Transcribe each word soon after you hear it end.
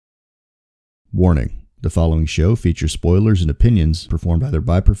Warning: the following show features spoilers and opinions performed either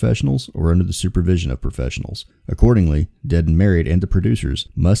by professionals or under the supervision of professionals. Accordingly, Dead and Married and the producers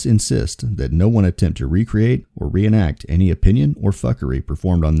must insist that no one attempt to recreate or reenact any opinion or fuckery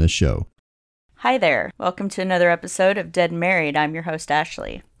performed on this show. Hi there. Welcome to another episode of Dead and Married. I'm your host,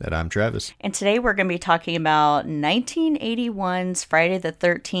 Ashley. And I'm Travis. And today we're going to be talking about 1981's Friday the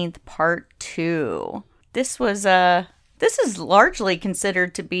 13th Part 2. This is largely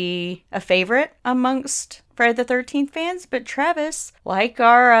considered to be a favorite amongst Friday the 13th fans, but Travis, like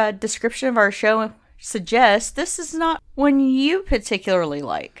our description of our show suggests, this is not one you particularly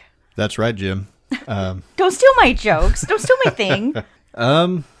like. That's right, Jim. Don't steal my jokes. Don't steal my thing.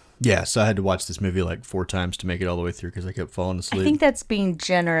 Yeah, so I had to watch this movie like 4 times to make it all the way through because I kept falling asleep. I think that's being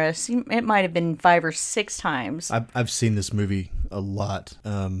generous. It might have been 5 or 6 times. I've seen this movie a lot.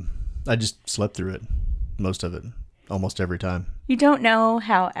 I just slept through it, most of it. Almost every time. You don't know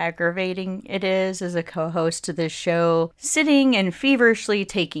how aggravating it is as a co-host to this show, sitting and feverishly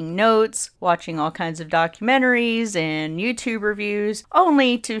taking notes, watching all kinds of documentaries and YouTube reviews,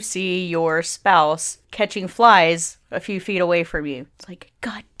 only to see your spouse catching flies a few feet away from you. It's like,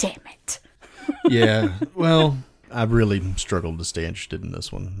 God damn it. Yeah, well, I really struggled to stay interested in this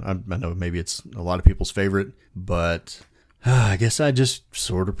one. I know maybe it's a lot of people's favorite, but I guess I just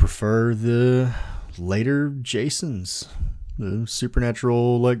sort of prefer the later Jasons, the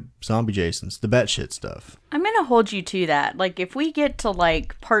supernatural, like, zombie Jasons, the batshit stuff. I'm gonna hold you to that. Like, if we get to,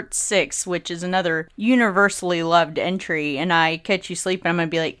 like, Part 6, which is another universally loved entry, and I catch you sleeping, I'm gonna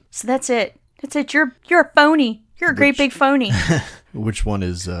be like, so that's it. That's it. You're a phony. You're a great big phony. Which one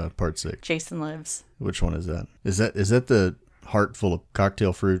is Part 6? Jason Lives. Which one is that? Is that the heart full of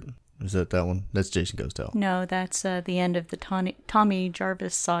cocktail fruit? Is that one? That's Jason Goes to Hell. No, that's the end of the Tommy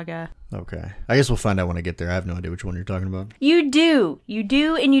Jarvis saga. Okay. I guess we'll find out when I get there. I have no idea which one you're talking about. You do. You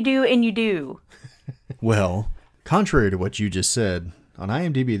do, and you do, and you do. Well, contrary to what you just said, on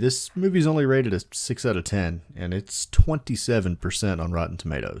IMDb, this movie's only rated a 6 out of 10, and it's 27% on Rotten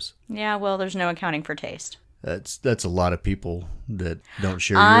Tomatoes. Yeah, well, there's no accounting for taste. That's a lot of people that don't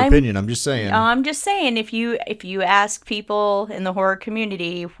share your opinion. I'm just saying. I'm just saying, if you ask people in the horror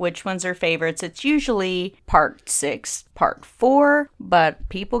community which one's their favorites, it's usually Part 6, Part 4, but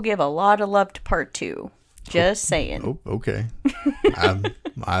people give a lot of love to Part 2. Just saying. Oh, okay.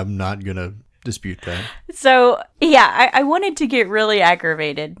 I'm not gonna dispute that. So, yeah, I wanted to get really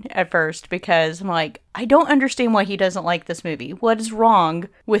aggravated at first because I'm like, I don't understand why he doesn't like this movie. What is wrong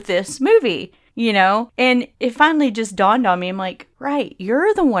with this movie? You know? And it finally just dawned on me. I'm like, right,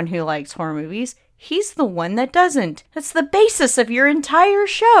 you're the one who likes horror movies. He's the one that doesn't. That's the basis of your entire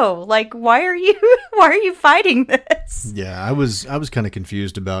show. Like, why are you fighting this? Yeah, I was kind of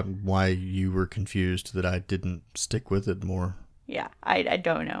confused about why you were confused that I didn't stick with it more. Yeah, I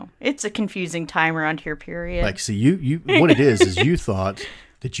don't know. It's a confusing time around here, period. Like, see, you what it is you thought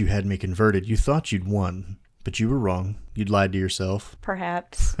that you had me converted. You thought you'd won, but you were wrong. You'd lied to yourself.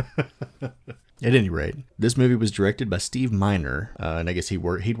 Perhaps. At any rate, this movie was directed by Steve Miner, and I guess he'd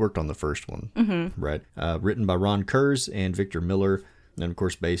worked on the first one, right? Written by Ron Kurz and Victor Miller, and of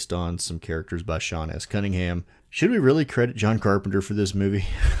course based on some characters by Sean S. Cunningham. Should we really credit John Carpenter for this movie?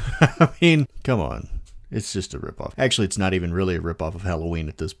 I mean, come on. It's just a ripoff. Actually, it's not even really a ripoff of Halloween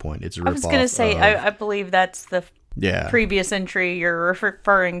at this point. It's a ripoff. I was going to say, I believe that's the previous entry you're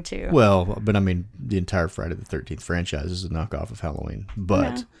referring to. Well, but I mean, the entire Friday the 13th franchise is a knockoff of Halloween.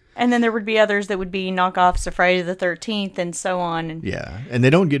 But yeah. And then there would be others that would be knockoffs of Friday the 13th and so on. And yeah, and they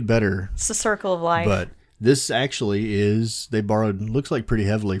don't get better. It's a circle of life. But this actually is, they borrowed, looks like pretty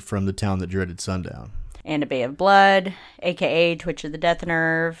heavily from The Town That Dreaded Sundown. And A Bay of Blood, a.k.a. Twitch of the Death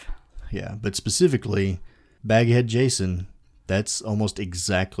Nerve. Yeah, but specifically, Baghead Jason, that's almost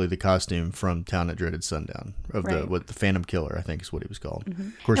exactly the costume from Town That Dreaded Sundown. The Phantom Killer, I think is what he was called. Mm-hmm.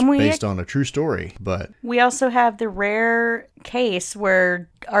 Of course, based on a true story, but we also have the rare case where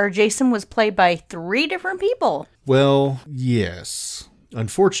our Jason was played by 3 different people. Well, yes.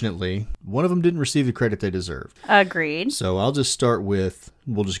 Unfortunately, one of them didn't receive the credit they deserved. Agreed. So I'll just start with,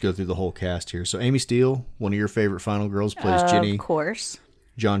 we'll just go through the whole cast here. So Amy Steele, one of your favorite final girls, plays Jenny. Of course.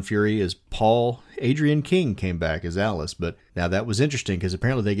 John Fury as Paul. Adrienne King came back as Alice, but now that was interesting because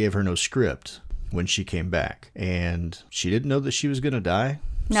apparently they gave her no script when she came back, and she didn't know that she was going to die.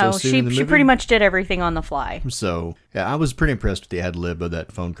 No, she pretty much did everything on the fly. So, yeah, I was pretty impressed with the ad-lib of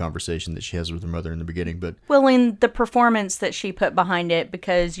that phone conversation that she has with her mother in the beginning. But well, in the performance that she put behind it,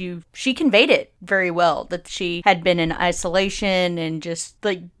 because she conveyed it very well, that she had been in isolation and just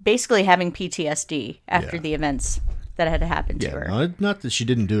like basically having PTSD after the events that had happened to Yeah, her. no, not that she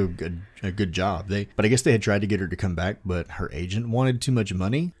didn't do a good job. But I guess they had tried to get her to come back, but her agent wanted too much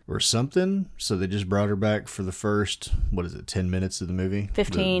money or something, so they just brought her back for the first 10 minutes of the movie?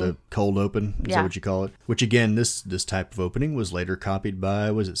 15. The cold open, is that what you call it? Which again, this type of opening was later copied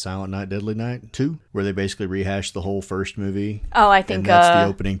by, was it Silent Night, Deadly Night 2? Where they basically rehashed the whole first movie. Oh, I think and that's the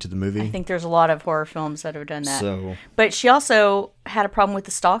opening to the movie. I think there's a lot of horror films that have done that. So, but she also had a problem with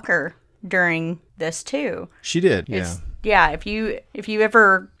the stalker during this too. she did, yeah. Yeah, if you've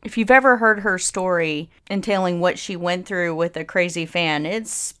ever heard her story entailing what she went through with a crazy fan,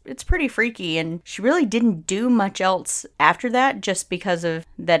 it's pretty freaky, and she really didn't do much else after that just because of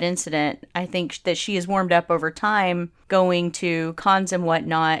that incident. I think that she has warmed up over time going to cons and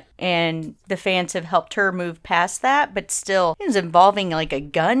whatnot, and the fans have helped her move past that, but still it's involving like a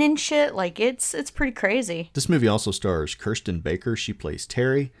gun and shit. Like it's pretty crazy. This movie also stars Kirsten Baker. She plays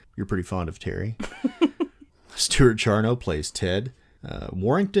Terry. You're pretty fond of Terry. Stuart Charno plays Ted.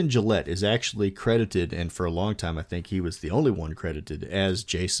 Warrington Gillette is actually credited, and for a long time I think he was the only one credited as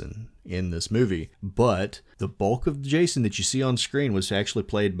Jason in this movie. But the bulk of Jason that you see on screen was actually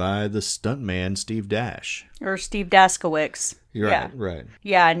played by the stuntman Steve Dash. Or Steve Daskowicz. Right.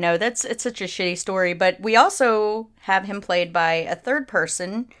 Yeah, no, it's such a shitty story. But we also have him played by a third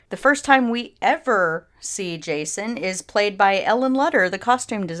person. The first time we ever see Jason is played by Ellen Lutter, the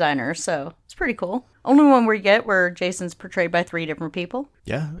costume designer. So it's pretty cool. Only one we get where Jason's portrayed by 3 different people.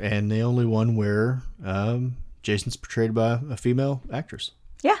 Yeah, and the only one where Jason's portrayed by a female actress.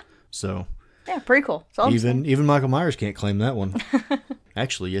 Yeah. So yeah, pretty cool. Even Michael Myers can't claim that one.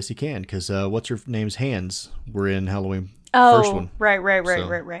 Actually, yes, he can, because what's her name's hands were in Halloween. First one.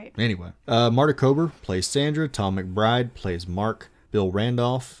 Right. Anyway, Marta Kober plays Sandra. Tom McBride plays Mark. Bill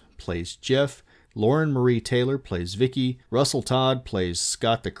Randolph plays Jeff. Lauren Marie Taylor plays Vicky. Russell Todd plays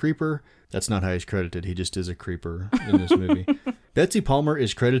Scott the Creeper. That's not how he's credited. He just is a creeper in this movie. Betsy Palmer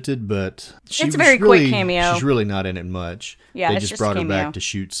is credited, but it's a very quick cameo. She's really not in it much. Yeah, they just brought her back to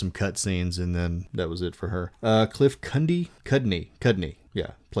shoot some cutscenes, and then that was it for her. Cliff Cudney,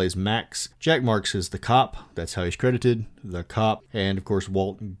 plays Max. Jack Marks is the cop. That's how he's credited, the cop. And of course,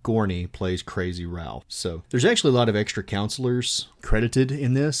 Walt Gorney plays Crazy Ralph. So there's actually a lot of extra counselors credited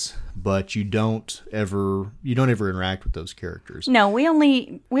in this, but you don't ever interact with those characters. No, we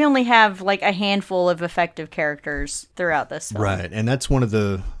only have like a handful of effective characters throughout this film. Right, and that's one of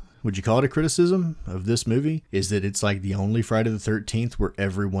the, would you call it a criticism of this movie? Is that it's like the only Friday the 13th where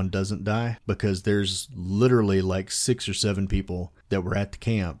everyone doesn't die, because there's literally like 6 or 7 people that were at the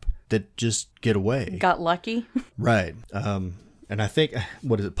camp that just get away. Got lucky. Right. And I think,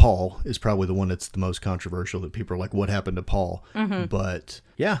 Paul is probably the one that's the most controversial, that people are like, what happened to Paul? Mm-hmm. But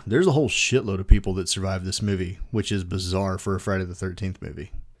yeah, there's a whole shitload of people that survived this movie, which is bizarre for a Friday the 13th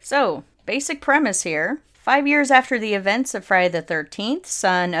movie. So, basic premise here. 5 years after the events of Friday the 13th,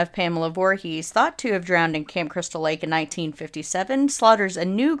 son of Pamela Voorhees, thought to have drowned in Camp Crystal Lake in 1957, slaughters a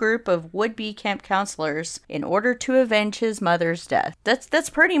new group of would-be camp counselors in order to avenge his mother's death.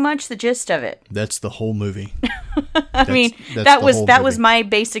 That's pretty much the gist of it. That's the whole movie. That was my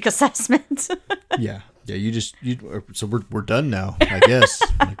basic assessment. Yeah. Yeah, so we're done now, I guess.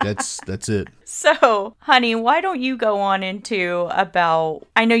 Like that's it. So, honey, why don't you go on into about,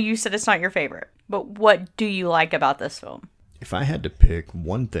 I know you said it's not your favorite, but what do you like about this film? If I had to pick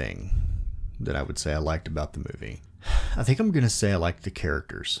one thing that I would say I liked about the movie, I think I'm going to say I liked the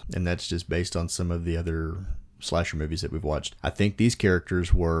characters. And that's just based on some of the other slasher movies that we've watched. I think these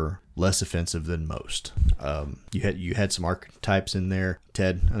characters were less offensive than most. You had some archetypes in there.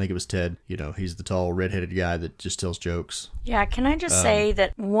 Ted, I think it was Ted. He's the tall, redheaded guy that just tells jokes. Yeah, can I just say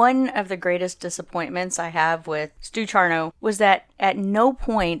that one of the greatest disappointments I have with Stu Charno was that at no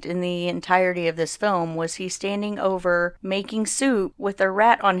point in the entirety of this film was he standing over making soup with a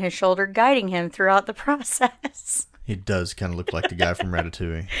rat on his shoulder guiding him throughout the process. He does kind of look like the guy from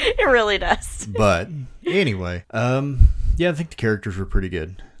Ratatouille. It really does. But anyway, yeah, I think the characters were pretty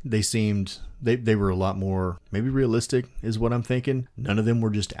good. They seemed, they were a lot more, maybe realistic is what I'm thinking. None of them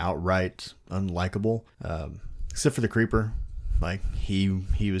were just outright unlikable, except for the creeper. Like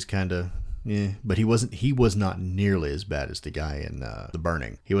he was kind of, but he was not nearly as bad as the guy in The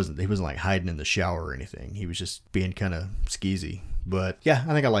Burning. He wasn't like hiding in the shower or anything. He was just being kind of skeezy. But yeah,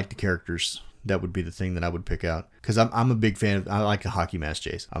 I think I like the characters. That would be the thing that I would pick out, because I'm a big fan of, I like a hockey mask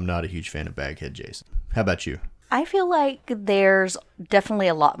Jason. I'm not a huge fan of Baghead Jason. How about you? I feel like there's definitely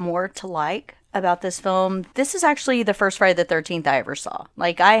a lot more to like about this film, this is actually the first Friday the 13th I ever saw.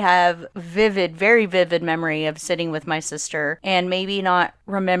 Like, I have very vivid memory of sitting with my sister and maybe not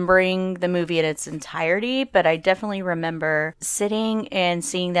remembering the movie in its entirety, but I definitely remember sitting and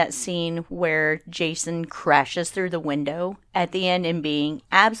seeing that scene where Jason crashes through the window at the end and being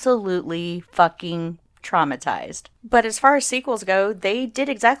absolutely fucking traumatized. But as far as sequels go, they did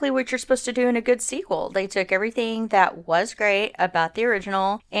exactly what you're supposed to do in a good sequel. They took everything that was great about the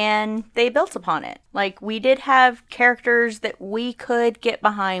original and they built upon it. Like, we did have characters that we could get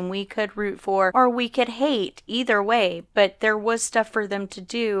behind, we could root for, or we could hate, either way, but there was stuff for them to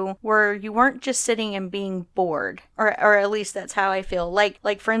do where you weren't just sitting and being bored. Or at least that's how I feel.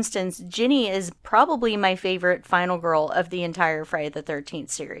 Like for instance, Ginny is probably my favorite final girl of the entire Friday the 13th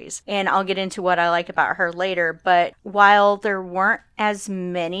series. And I'll get into what I like about her later, but while there weren't as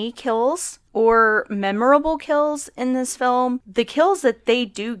many kills or memorable kills in this film, the kills that they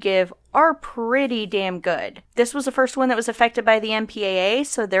do give are pretty damn good. This was the first one that was affected by the MPAA,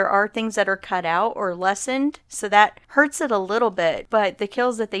 so there are things that are cut out or lessened, so that hurts it a little bit, but the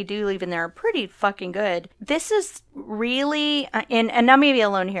kills that they do leave in there are pretty fucking good. This is really, and I may be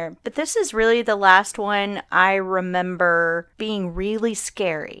alone here, but this is really the last one I remember being really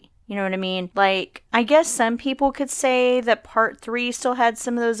scary. You know what I mean? Like, I guess some people could say that part 3 still had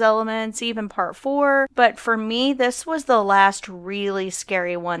some of those elements, even part 4. But for me, this was the last really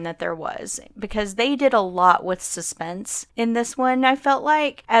scary one that there was. Because they did a lot with suspense in this one, I felt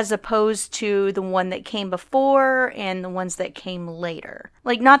like, as opposed to the one that came before and the ones that came later.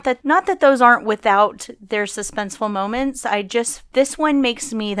 Like, not that those aren't without their suspenseful moments. This one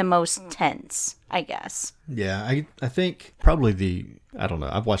makes me the most tense, I guess. Yeah, I think probably I don't know,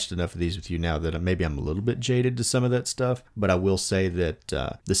 I've watched enough of these with you now that maybe I'm a little bit jaded to some of that stuff, but I will say that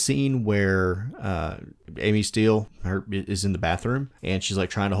the scene where Amy Steele is in the bathroom and she's like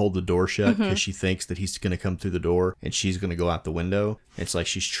trying to hold the door shut because she thinks that he's going to come through the door and she's going to go out the window. It's like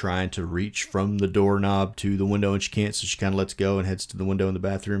she's trying to reach from the doorknob to the window and she can't, so she kind of lets go and heads to the window in the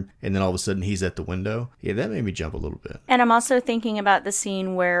bathroom, and then all of a sudden he's at the window. Yeah, that made me jump a little bit. And I'm also thinking about the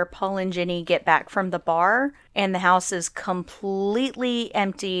scene where Paul and Ginny get back from the bar and the house is completely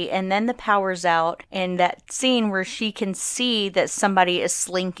empty and then the power's out, and that scene where she can see that somebody is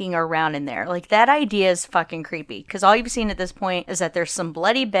slinking around in there. Like, that idea is fucking creepy because all you've seen at this point is that there's some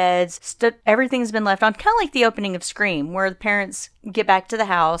bloody beds, everything's been left on, kind of like the opening of Scream where the parents get back to the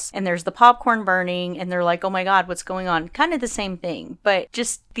house and there's the popcorn burning and they're like, oh my god, what's going on? Kind of the same thing, but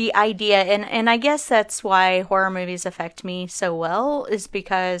just the idea, and I guess that's why horror movies affect me so well, is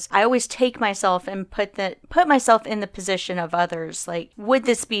because I always take myself and put myself in the position of others. Like, would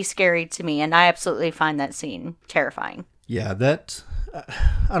this be scary to me? And I absolutely find that scene terrifying. Yeah, that...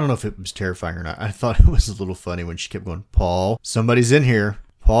 I don't know if it was terrifying or not. I thought it was a little funny when she kept going, Paul, somebody's in here.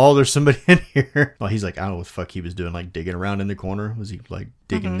 Paul, there's somebody in here. Well, he's like, I don't know what the fuck he was doing, like digging around in the corner. Was he like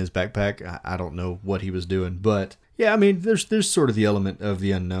digging in his backpack? I don't know what he was doing. But yeah, I mean, there's sort of the element of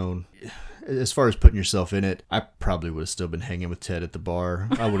the unknown. As far as putting yourself in it, I probably would have still been hanging with Ted at the bar.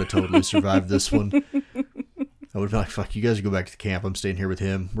 I would have totally survived this one. I would have been like, fuck, you guys go back to the camp. I'm staying here with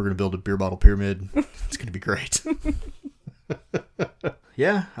him. We're going to build a beer bottle pyramid. It's going to be great.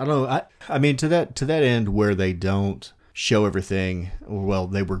 Yeah, I don't know. I mean, to that end where they don't show everything, well,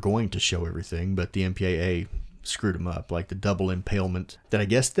 they were going to show everything, but the MPAA screwed them up, like the double impalement. That I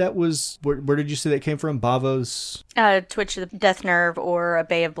guess that was, where did you say that came from? Bavo's? Twitch of the Death Nerve or A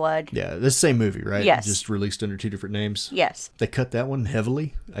Bay of Blood. Yeah, the same movie, right? Yes. Just released under two different names? Yes. They cut that one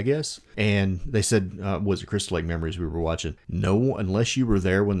heavily, I guess. And they said, was it Crystal Lake Memories we were watching? No, unless you were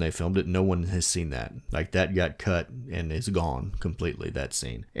there when they filmed it, no one has seen that. Like, that got cut and is gone completely, that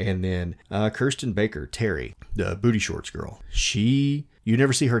scene. And then Kirsten Baker, Terry, the booty shorts girl, you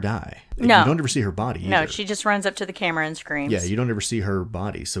never see her die. No. You don't ever see her body either. No, she just runs up to the camera and screams. Yeah, you don't ever see her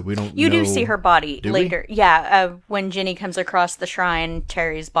body, so we don't You do see her body later. We? Yeah, when Ginny comes across the shrine,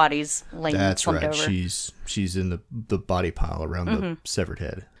 Terry's body's laying That's slumped right. over. She's in the body pile around the severed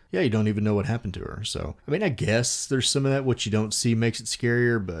head. Yeah, you don't even know what happened to her. So, I mean, I guess there's some of that. What you don't see makes it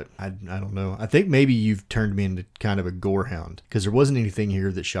scarier, but I don't know. I think maybe you've turned me into kind of a gore hound, because there wasn't anything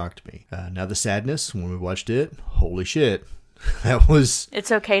here that shocked me. Now, the sadness, when we watched it, holy shit. That was...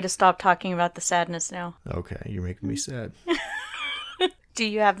 It's okay to stop talking about the sadness now. Okay, you're making me sad. Do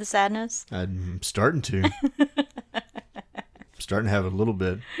you have the sadness? I'm starting to. I'm starting to have it a little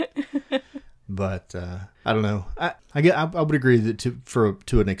bit. But, I don't know. I would agree that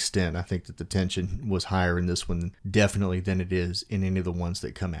to an extent, I think that the tension was higher in this one definitely than it is in any of the ones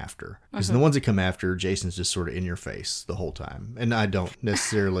that come after. Because in the ones that come after, Jason's just sort of in your face the whole time, and I don't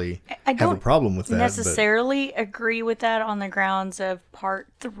necessarily have a problem with that. Necessarily agree with that on the grounds of part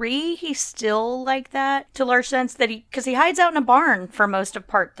 3. He's still like that to a large sense because he hides out in a barn for most of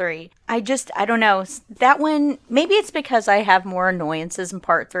part 3. I don't know. That one, maybe it's because I have more annoyances in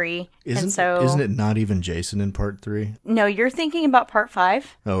part 3. Isn't it not even Jason in part 3? No, you're thinking about part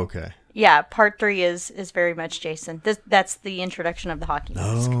 5. Oh, okay. Yeah, part 3 is very much Jason. That's the introduction of the hockey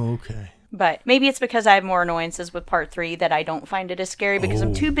mask. Oh, okay. But maybe it's because I have more annoyances with part 3 that I don't find it as scary because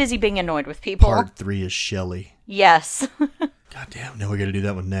I'm too busy being annoyed with people. Part 3 is Shelley. Yes. God damn, now we gotta do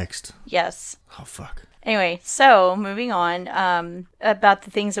that one next. Yes. Oh, fuck. Anyway, so moving on, about the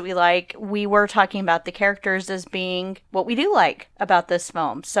things that we like, we were talking about the characters as being what we do like about this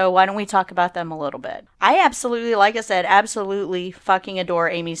film. So why don't we talk about them a little bit? I absolutely, like I said, absolutely fucking adore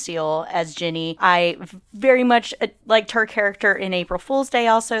Amy Steele as Ginny. I very much liked her character in April Fool's Day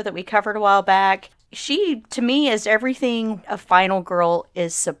also that we covered a while back. She, to me, is everything a final girl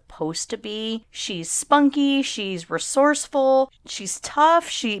is supposed to be. She's spunky, she's resourceful, she's tough,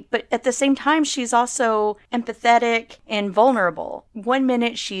 but at the same time, she's also empathetic and vulnerable. One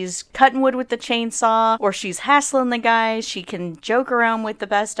minute, she's cutting wood with the chainsaw, or she's hassling the guys, she can joke around with the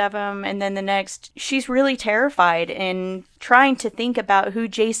best of them, and then the next, she's really terrified and trying to think about who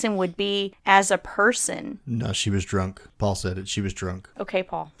Jason would be as a person. No, she was drunk. Paul said it. She was drunk. Okay,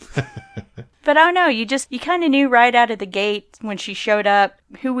 Paul. But I don't know, you kind of knew right out of the gate when she showed up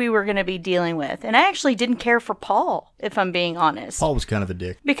who we were going to be dealing with. And I actually didn't care for Paul, if I'm being honest. Paul was kind of a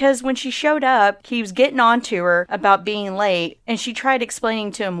dick. Because when she showed up, he was getting on to her about being late, and she tried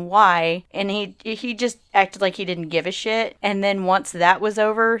explaining to him why, and he just acted like he didn't give a shit. And then once that was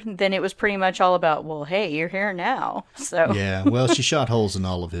over, then it was pretty much all about, well, hey, you're here now. So yeah, well, she shot holes in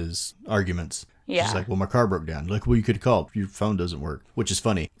all of his arguments. Yeah. She's like, well, my car broke down. Look, well, you could have called. Your phone doesn't work. Which is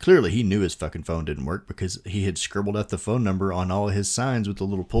funny. Clearly, he knew his fucking phone didn't work because he had scribbled out the phone number on all of his signs with the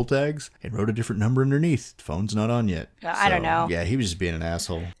little pull tags and wrote a different number underneath. Phone's not on yet. I don't know. Yeah, he was just being an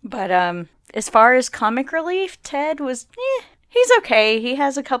asshole. But as far as comic relief, Ted was, he's okay. He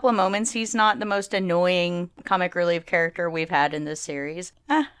has a couple of moments. He's not the most annoying comic relief character we've had in this series.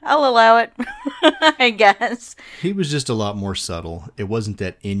 I'll allow it, I guess. He was just a lot more subtle. It wasn't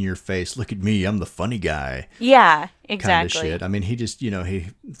that in your face, look at me, I'm the funny guy. Yeah, exactly. Kind of shit. I mean, he just, he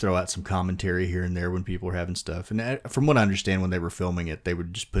throw out some commentary here and there when people were having stuff. And from what I understand, when they were filming it, they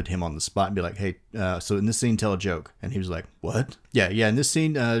would just put him on the spot and be like, hey, so in this scene, tell a joke. And he was like, what? Yeah, in this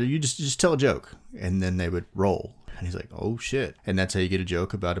scene, you just tell a joke. And then they would roll. And he's like, oh, shit. And that's how you get a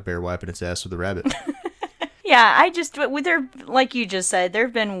joke about a bear wiping its ass with a rabbit. Yeah, like you just said, there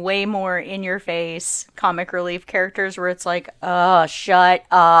have been way more in-your-face comic relief characters where it's like, oh, shut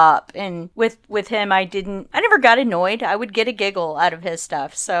up. And with him, I never got annoyed. I would get a giggle out of his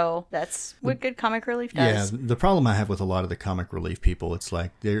stuff. So that's what good comic relief does. Yeah, the problem I have with a lot of the comic relief people, it's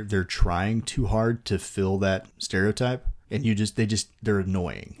like they're trying too hard to fill that stereotype. And they're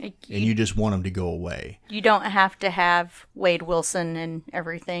annoying. And you just want them to go away. You don't have to have Wade Wilson and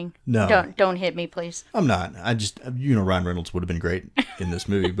everything. No. Don't hit me, please. I'm not. Ryan Reynolds would have been great in this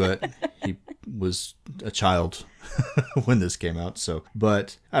movie, but he was a child when this came out. So,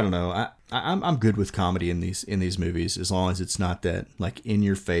 but I don't know. I'm good with comedy in these movies as long as it's not that like in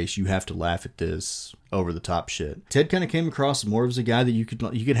your face. You have to laugh at this over the top shit. Ted kind of came across more as a guy that you could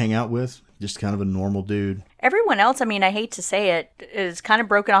hang out with. Just kind of a normal dude. Everyone else, I mean, I hate to say it, is kind of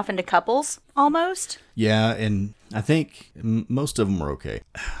broken off into couples, almost. Yeah, and I think most of them were okay.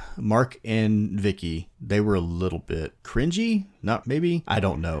 Mark and Vicky, they were a little bit cringy. Not maybe. I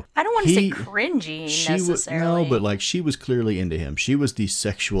don't know. I don't want to say cringy necessarily. No, but like she was clearly into him. She was the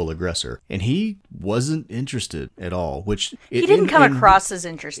sexual aggressor, and he wasn't interested at all. Which he didn't come across as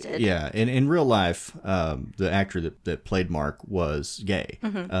interested. Yeah, and in real life, the actor that played Mark was gay.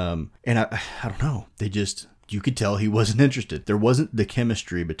 Mm-hmm. And I don't know. You could tell he wasn't interested. There wasn't the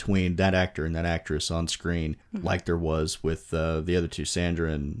chemistry between that actor and that actress on screen like there was with the other two, Sandra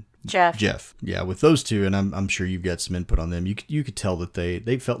and Jeff. Yeah, with those two, and I'm sure you've got some input on them. You could tell that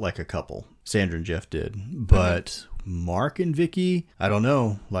they felt like a couple. Sandra and Jeff did. But Mark and Vicky, I don't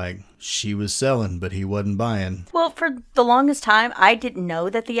know. Like, she was selling, but he wasn't buying. Well, for the longest time, I didn't know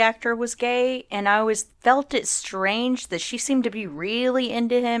that the actor was gay, and I always felt it strange that she seemed to be really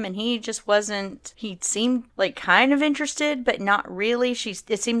into him, and he just wasn't. He seemed like kind of interested, but not really.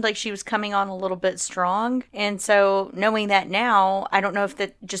 It seemed like she was coming on a little bit strong, and so knowing that now, I don't know if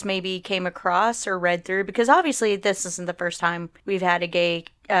that just maybe came across or read through, because obviously this isn't the first time we've had a gay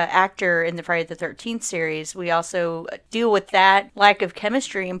actor in the Friday the 13th series, we also deal with that lack of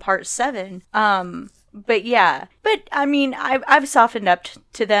chemistry in part 7. But yeah, but I mean, I've softened up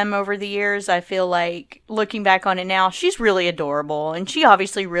to them over the years. I feel like looking back on it now, she's really adorable, and she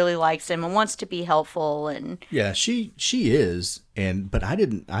obviously really likes him and wants to be helpful. And yeah, she is, but I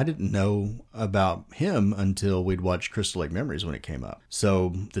didn't know about him until we'd watched Crystal Lake Memories when it came up.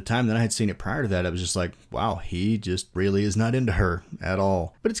 So the time that I had seen it prior to that, I was just like, wow, he just really is not into her at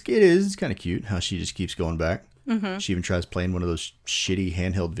all. But it's kind of cute how she just keeps going back. Mm-hmm. She even tries playing one of those shitty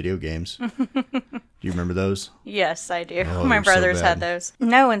handheld video games. Do you remember those? Yes, I do. Oh, My brothers had those.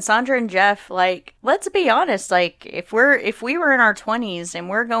 No, and Sandra and Jeff, like, let's be honest, like, if we were in our 20s and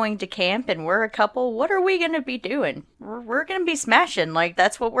we're going to camp and we're a couple, what are we going to be doing? We're going to be smashing. Like,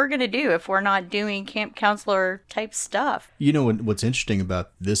 that's what we're going to do if we're not doing camp counselor type stuff. You know what's interesting about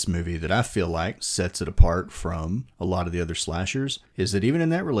this movie that I feel like sets it apart from a lot of the other slashers is that even in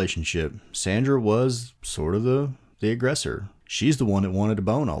that relationship, Sandra was sort of the aggressor. She's the one that wanted to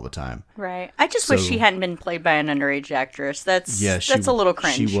bone all the time. Right. I just wish she hadn't been played by an underage actress. That's a little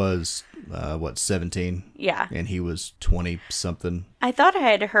cringe. She was, 17? Yeah. And he was 20-something. I thought I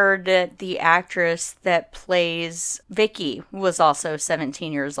had heard that the actress that plays Vicky was also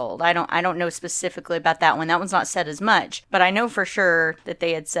 17 years old. I don't know specifically about that one. That one's not said as much. But I know for sure that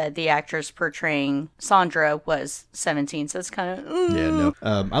they had said the actress portraying Sandra was 17. So it's kind of... Yeah, no.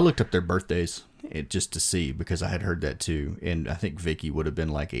 I looked up their birthdays. Just to see, because I had heard that too, and I think Vicky would have been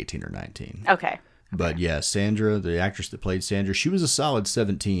like 18 or 19. Okay. But yeah, Sandra, the actress that played Sandra, she was a solid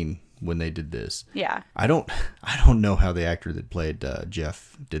 17 when they did this. Yeah. I don't know how the actor that played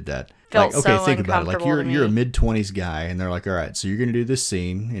Jeff did that. Felt like, okay, so think about it. Like you're a mid-20s guy, and they're like, all right, so you're gonna do this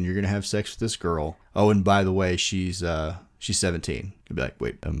scene, and you're gonna have sex with this girl. Oh, and by the way, she's 17. You'd be like,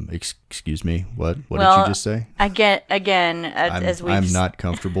 wait, excuse me, what did you just say? I'm not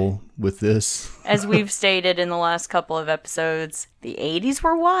comfortable with this. As we've stated in the last couple of episodes, the 80s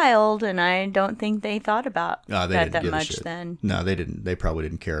were wild, and I don't think they thought about that much then. No, they didn't. They probably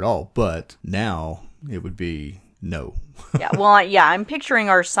didn't care at all. But now it would be no. I'm picturing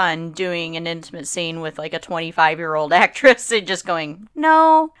our son doing an intimate scene with like a 25-year-old actress and just going,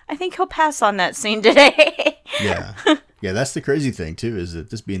 no, I think he'll pass on that scene today. Yeah. Yeah, that's the crazy thing, too, is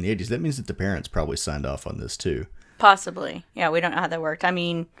that this being the 80s, that means that the parents probably signed off on this, too. Possibly. Yeah, we don't know how that worked. I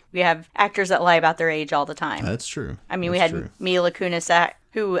mean, we have actors that lie about their age all the time. That's true. I mean, we had Mila Kunis,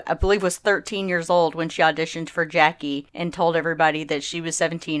 who I believe was 13 years old when she auditioned for Jackie and told everybody that she was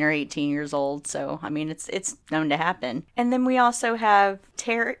 17 or 18 years old. So, I mean, it's known to happen. And then we also have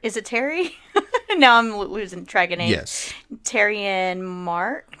Terry. Is it Terry? Now I'm losing track of names. Yes. Terry and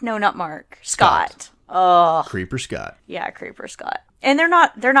Mark? No, not Mark. Scott. Oh, Creeper Scott. Yeah, Creeper Scott. And they're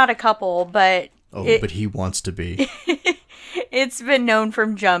not a couple, but but he wants to be. It's been known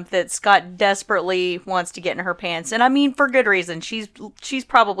from jump that Scott desperately wants to get in her pants, and I mean for good reason. She's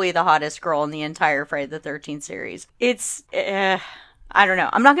probably the hottest girl in the entire Friday the 13th series. It's I don't know.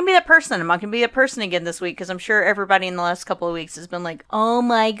 I'm not going to be that person. I'm not going to be that person again this week because I'm sure everybody in the last couple of weeks has been like, oh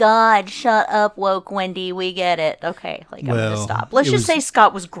my God, shut up, woke Wendy. We get it. Okay, I'm going to stop. Let's just say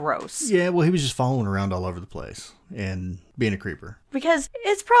Scott was gross. Yeah, well, he was just following around all over the place and being a creeper. Because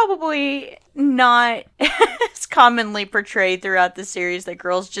it's probably not as commonly portrayed throughout the series that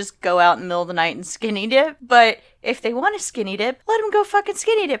girls just go out in the middle of the night and skinny dip. But if they want to skinny dip, let them go fucking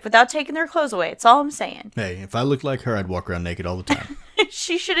skinny dip without taking their clothes away. It's all I'm saying. Hey, if I looked like her, I'd walk around naked all the time.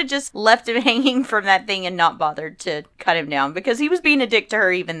 She should have just left him hanging from that thing and not bothered to cut him down because he was being a dick to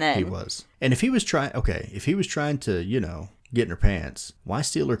her even then. He was. And if he was trying to, get in her pants, why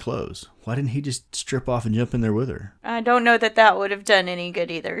steal her clothes? Why didn't he just strip off and jump in there with her? I don't know that would have done any good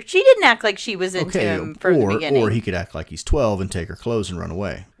either. She didn't act like she was into him from the beginning. Or he could act like he's 12 and take her clothes and run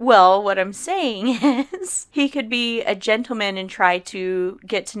away. Well, what I'm saying is he could be a gentleman and try to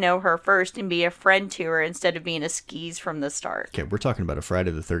get to know her first and be a friend to her instead of being a skis from the start. Okay, we're talking about a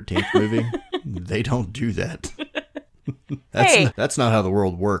Friday the 13th movie. They don't do that. That's not how the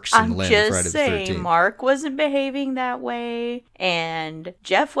world works in the land of Friday the 13th. I'm just saying, Mark wasn't behaving that way, and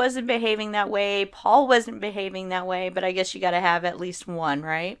Jeff wasn't behaving that way, Paul wasn't behaving that way, but I guess you gotta have at least one,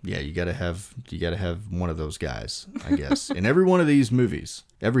 right? Yeah, you gotta have one of those guys, I guess. In every one of these movies,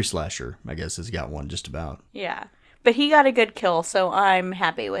 every slasher, I guess, has got one just about. Yeah. But he got a good kill, so I'm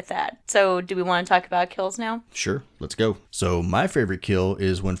happy with that. So do we want to talk about kills now? Sure, let's go. So my favorite kill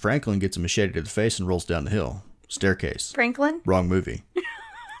is when Franklin gets a machete to the face and rolls down the hill. Staircase. Franklin? Wrong movie.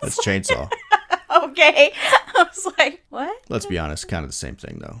 That's Chainsaw. Oh, Okay. I was like, what? Let's be honest, kind of the same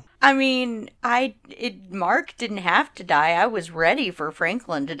thing, though. I mean, Mark didn't have to die. I was ready for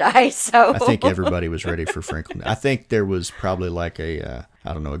Franklin to die, so. I think everybody was ready for Franklin. I think there was probably like a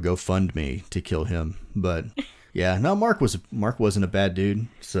GoFundMe to kill him. But yeah, no, Mark wasn't a bad dude.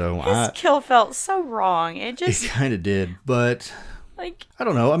 So His kill felt so wrong. It just. It kind of did, but. Like, I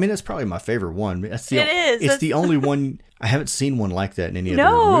don't know. I mean, that's probably my favorite one. It is. It's the only one. I haven't seen one like that in any other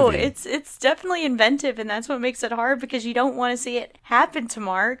movie. No, it's definitely inventive, and that's what makes it hard, because you don't want to see it happen to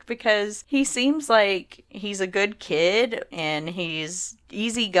Mark, because he seems like he's a good kid, and he's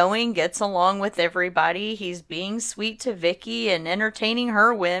easygoing, gets along with everybody. He's being sweet to Vicky and entertaining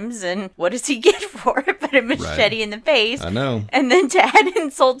her whims, and what does he get for it but a machete in the face? I know. And then to add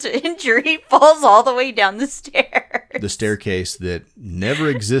insult to injury, he falls all the way down the stairs. The staircase that never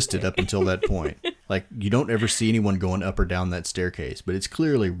existed up until that point. Like, you don't ever see anyone going up or down that staircase, but it's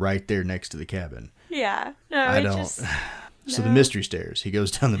clearly right there next to the cabin. Yeah. No, I don't. So the mystery stairs. He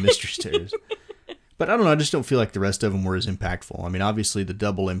goes down the mystery stairs. But I don't know. I just don't feel like the rest of them were as impactful. I mean, obviously, the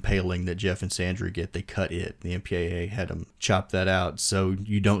double impaling that Jeff and Sandra get, they cut it. The MPAA had them chop that out, so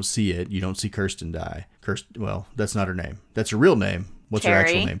you don't see it. You don't see Kirsten die. Well, that's not her name. That's her real name. What's her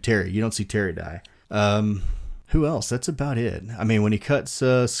actual name? Terry. You don't see Terry die. Who else? That's about it. I mean, when he cuts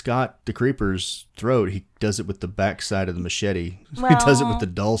Scott the Creeper's throat, he does it with the back side of the machete. Well, he does it with the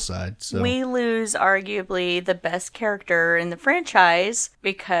dull side. So we lose arguably the best character in the franchise,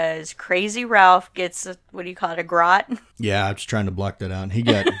 because Crazy Ralph gets a garrote. Yeah, I was trying to block that out. He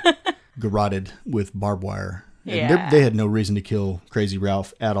got garroted with barbed wire. Yeah. They had no reason to kill Crazy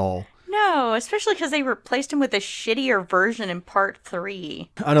Ralph at all. No, especially because they replaced him with a shittier version in part 3.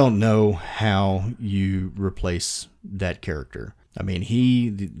 I don't know how you replace that character. I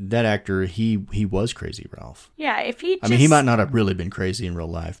mean, that actor, he was Crazy Ralph. Yeah, if he just... I mean, he might not have really been crazy in real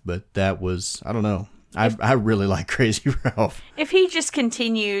life, but that was, I don't know. I really like Crazy Ralph. If he just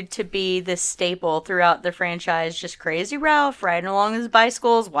continued to be this staple throughout the franchise, just Crazy Ralph riding along his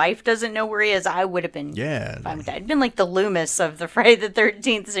bicycle, his wife doesn't know where he is, I would have been fine with that. I'd been like the Loomis of the Friday the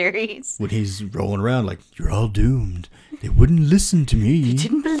 13th series. When he's rolling around like, you're all doomed. They wouldn't listen to me. They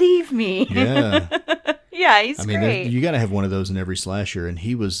didn't believe me. Yeah. Yeah, he's great. I mean, you got to have one of those in every slasher, and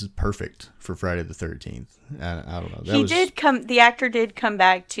he was perfect for Friday the 13th. I don't know. The actor did come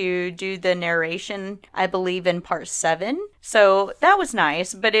back to do the narration, I believe, in part 7. So that was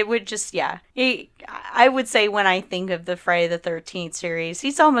nice, but it would just, I would say when I think of the Friday the 13th series,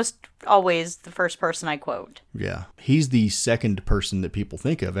 he's almost always the first person I quote. Yeah. He's the second person that people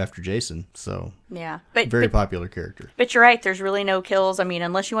think of after Jason, so. Yeah. Very popular character. But you're right, there's really no kills. I mean,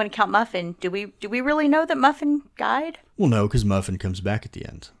 unless you want to count Muffin. Do we really know that Muffin died? Well, no, because Muffin comes back at the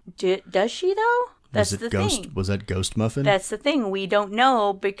end. Does she, though? That's the thing. Was that Ghost Muffin? That's the thing. We don't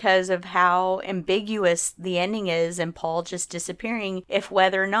know because of how ambiguous the ending is and Paul just disappearing, if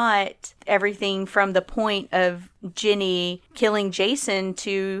whether or not everything from the point of Ginny killing Jason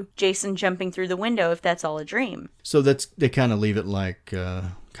to Jason jumping through the window, if that's all a dream. So they kind of leave it like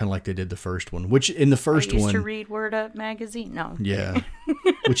they did the first one, which in the first one... I used to read Word Up magazine. No. Yeah.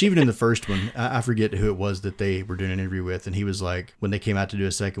 Which even in the first one, I forget who it was that they were doing an interview with, and he was like, when they came out to do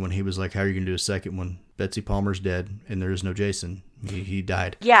a second one, he was like, how are you going to do a second one? Betsy Palmer's dead, and there is no Jason. He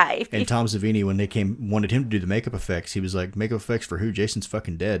died. Yeah. Tom Savini, when they wanted him to do the makeup effects, he was like, makeup effects for who? Jason's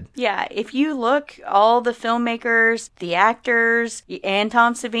fucking dead. Yeah. If you look, all the filmmakers, the actors, and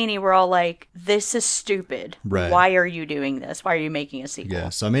Tom Savini were all like, this is stupid. Right. Why are you doing this? Why are you making a sequel? Yeah.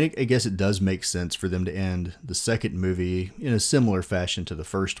 So, I mean, I guess it does make sense for them to end the second movie in a similar fashion to the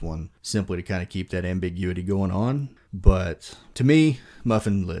first one, simply to kind of keep that ambiguity going on. But to me,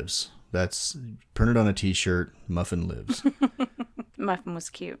 Muffin lives. That's printed on a t-shirt. Muffin lives. Muffin was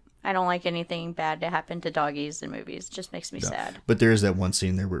cute. I don't like anything bad to happen to doggies in movies. It just makes me sad. But there is that one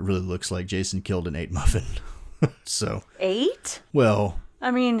scene there where it really looks like Jason killed and ate Muffin. So 8? Well,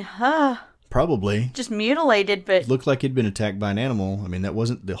 I mean, probably. Just mutilated, but... Looked like he'd been attacked by an animal. I mean, that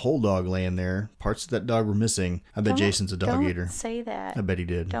wasn't the whole dog laying there. Parts of that dog were missing. I bet Jason's a dog eater. Don't say that. I bet he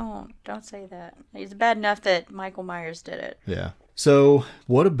did. Don't say that. It's bad enough that Michael Myers did it. Yeah. So,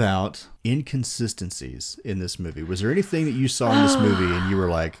 what about inconsistencies in this movie? Was there anything that you saw in this movie and you were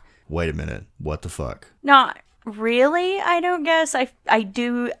like, wait a minute, what the fuck? Not really, I don't guess. I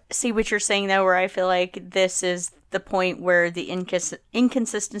do see what you're saying, though, where I feel like this is the point where the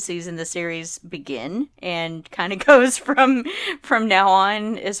inconsistencies in the series begin and kind of goes from now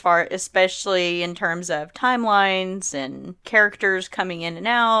on, especially in terms of timelines and characters coming in and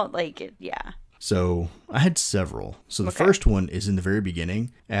out. Yeah. So I had several. So the first one is in the very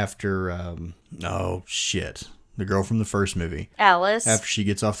beginning after, the girl from the first movie. Alice. After she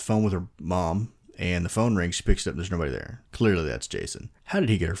gets off the phone with her mom And the phone rings, she picks it up, there's nobody there. Clearly that's Jason. How did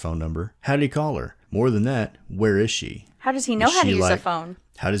he get her phone number? How did he call her? More than that, where is she? How does he know how to use a phone?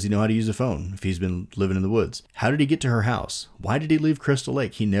 How does he know how to use a phone if he's been living in the woods? How did he get to her house? Why did he leave Crystal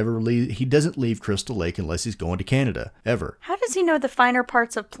Lake? He doesn't leave Crystal Lake unless he's going to Canada, ever. How does he know the finer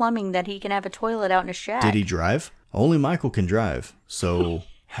parts of plumbing that he can have a toilet out in a shack? Did he drive? Only Michael can drive. So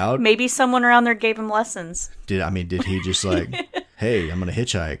how? Maybe someone around there gave him lessons. Did he just like, hey, I'm going to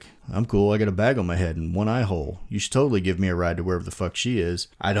hitchhike. I'm cool. I got a bag on my head and one eye hole. You should totally give me a ride to wherever the fuck she is.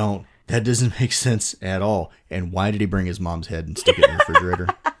 That doesn't make sense at all. And why did he bring his mom's head and stick it in the refrigerator?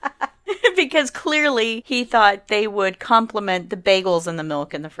 Because clearly he thought they would complement the bagels and the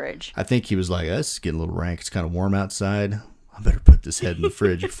milk in the fridge. I think he was like, this is getting a little rank. It's kind of warm outside. I better put this head in the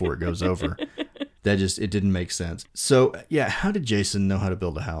fridge before it goes over. It didn't make sense. So, yeah, how did Jason know how to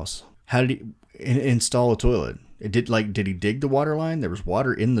build a house? How did he install a toilet? Did he dig the water line? There was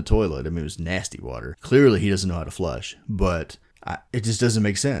water in the toilet. I mean, it was nasty water. Clearly he doesn't know how to flush, but it just doesn't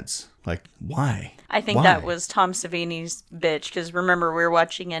make sense. Like, why? I think that was Tom Savini's bitch, because remember, we were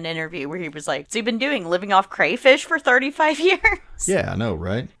watching an interview where he was like, what's he been doing? Living off crayfish for 35 years? Yeah, I know,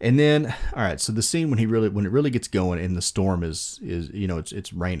 right? And then, all right, so the scene when it really gets going and the storm is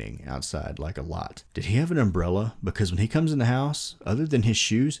it's raining outside like a lot. Did he have an umbrella? Because when he comes in the house, other than his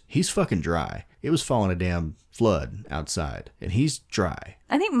shoes, he's fucking dry. It was falling a damn flood outside, and he's dry.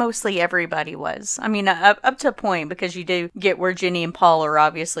 I think mostly everybody was. I mean, up to a point, because you do get where Ginny and Paul are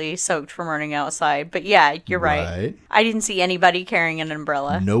obviously soaked from running outside. But yeah, you're right. I didn't see anybody carrying an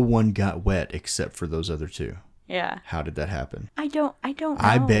umbrella. No one got wet except for those other two. Yeah. How did that happen? I don't know.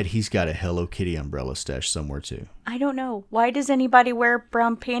 I bet he's got a Hello Kitty umbrella stashed somewhere too. I don't know. Why does anybody wear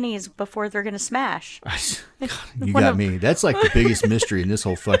brown panties before they're going to smash? God, you got me. That's like the biggest mystery in this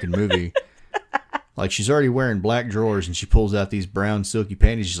whole fucking movie. Like, she's already wearing black drawers and she pulls out these brown silky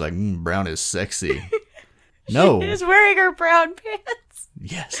panties. She's like, brown is sexy. No. She's wearing her brown pants.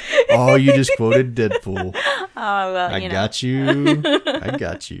 Yes. Oh, you just quoted Deadpool. Oh, well, I got you. I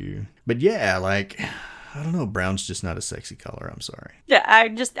got you. But yeah, like, I don't know. Brown's just not a sexy color. I'm sorry. Yeah, I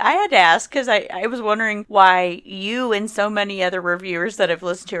had to ask, because I was wondering why you and so many other reviewers that I've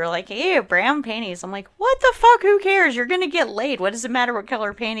listened to are like, ew, brown panties. I'm like, what the fuck? Who cares? You're going to get laid. What does it matter what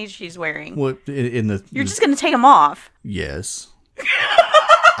color panties she's wearing? Well, You're just going to take them off. Yes.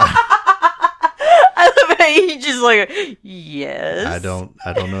 I love how he just like, yes. I don't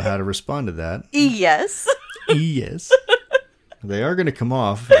know how to respond to that. Yes. Yes. They are going to come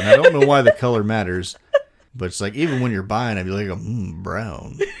off, and I don't know why the color matters. But it's like, even when you're buying them, you're like,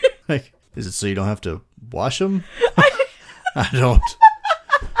 brown. Like, is it so you don't have to wash them? I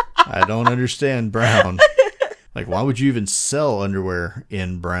don't understand brown. Like, why would you even sell underwear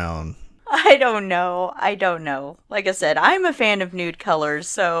in brown? I don't know. Like I said, I'm a fan of nude colors,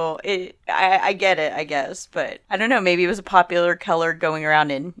 so I get it, I guess. But I don't know, maybe it was a popular color going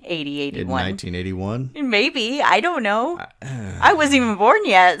around in 81. In 1981? Maybe. I don't know. I wasn't even born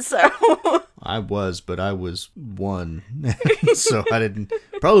yet, so... I was, but I was one. So I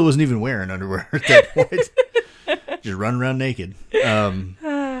probably wasn't even wearing underwear at that point. Just running around naked.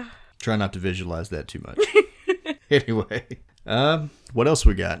 Try not to visualize that too much. Anyway, what else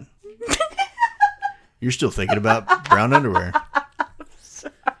we got? You're still thinking about brown underwear.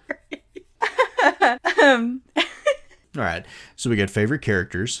 Sorry. All right. So we got favorite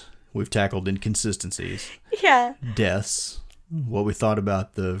characters. We've tackled inconsistencies. Yeah. Deaths. What we thought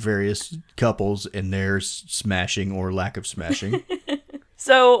about the various couples and their smashing or lack of smashing.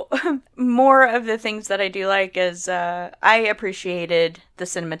 So, more of the things that I do like is I appreciated the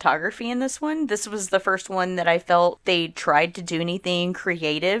cinematography in this one. This was the first one that I felt they tried to do anything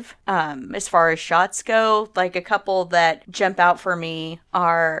creative. As far as shots go, like a couple that jump out for me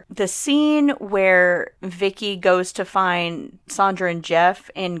are the scene where Vicky goes to find Sandra and Jeff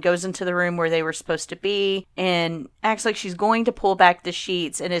and goes into the room where they were supposed to be and acts like she's going to pull back the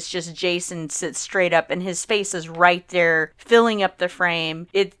sheets, and it's just Jason sits straight up and his face is right there filling up the frame.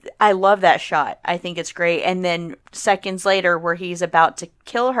 I love that shot. I think it's great. And then seconds later where he's about to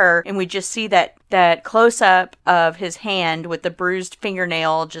kill her and we just see that close up of his hand with the bruised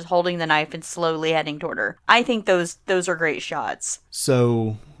fingernail just holding the knife and slowly heading toward her. I think those are great shots.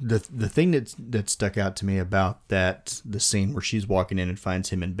 So the thing that stuck out to me about the scene where she's walking in and finds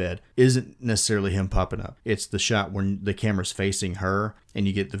him in bed isn't necessarily him popping up. It's the shot when the camera's facing her and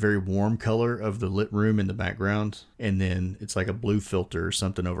you get the very warm color of the lit room in the background, and then it's like a blue filter or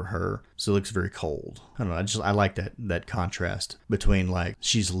something over her, so it looks very cold. I don't know. I like that contrast between like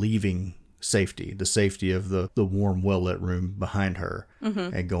she's leaving the safety of the warm, well-lit room behind her,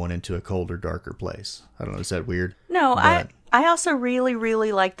 and going into a colder, darker place. I don't know, is that weird? No, I also really,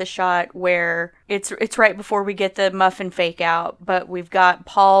 really like the shot where it's right before we get the muffin fake out, but we've got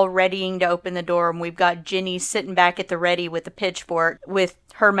Paul readying to open the door, and we've got Ginny sitting back at the ready with the pitchfork with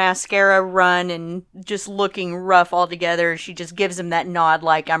her mascara run and just looking rough altogether. She just gives him that nod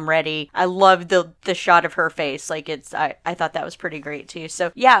like, I'm ready. I love the shot of her face. Like, I thought that was pretty great too.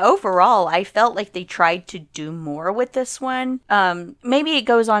 So yeah, overall, I felt like they tried to do more with this one. Maybe it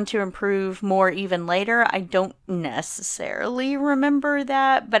goes on to improve more even later. I don't necessarily remember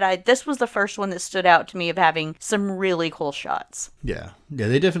that, but this was the first one that stood out to me of having some really cool shots. Yeah,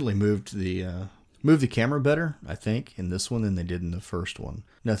 they definitely moved the camera better, I think, in this one than they did in the first one.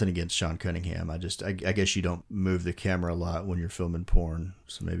 Nothing against Sean Cunningham. I guess you don't move the camera a lot when you're filming porn,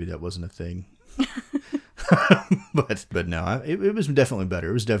 so maybe that wasn't a thing. but no, it was definitely better.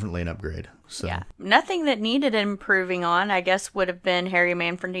 It was definitely an upgrade. So. Yeah, nothing that needed improving on, I guess, would have been Harry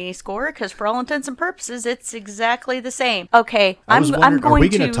Manfredini's score, because for all intents and purposes, it's exactly the same. Okay, I'm going are we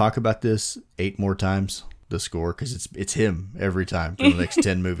going to talk about this 8 more times? The score, because it's him every time for the next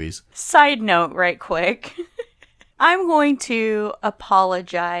 10 movies. Side note, right quick. I'm going to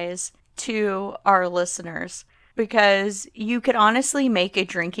apologize to our listeners, because you could honestly make a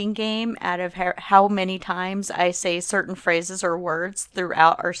drinking game out of how many times I say certain phrases or words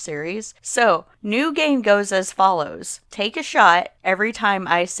throughout our series. So, new game goes as follows. Take a shot every time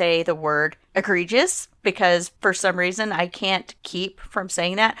I say the word egregious, because for some reason I can't keep from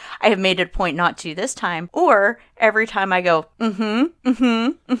saying that. I have made it a point not to this time. Or every time I go,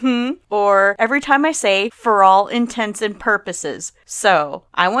 or every time I say, for all intents and purposes. So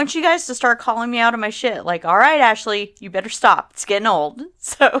I want you guys to start calling me out of my shit. Like, all right, Ashley, you better stop. It's getting old.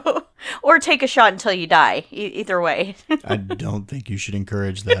 So, or take a shot until you die. Either way. I don't think you should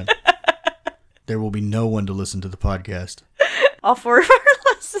encourage that. There will be no one to listen to the podcast. All 4 of our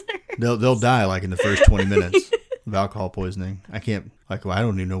listeners. They'll die like in the first 20 minutes of alcohol poisoning. I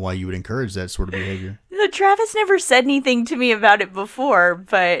don't even know why you would encourage that sort of behavior. Travis never said anything to me about it before,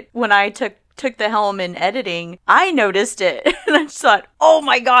 but when I took the helm in editing, I noticed it. And I just thought, oh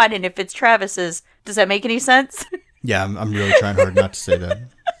my God. And if it's Travis's, does that make any sense? Yeah, I'm really trying hard not to say that.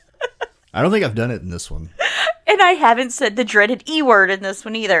 I don't think I've done it in this one. And I haven't said the dreaded E word in this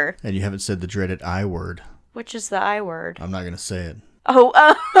one either. And you haven't said the dreaded I word. Which is the I word? I'm not going to say it. Oh,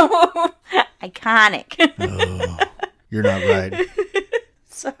 iconic. Oh, you're not right.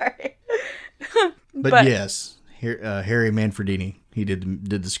 Sorry. But yes, Harry Manfredini, he did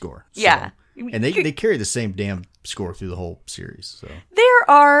the score. So. Yeah. And they carry the same damn score through the whole series. So there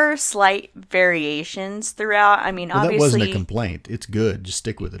are slight variations throughout. I mean, obviously... that wasn't a complaint. It's good. Just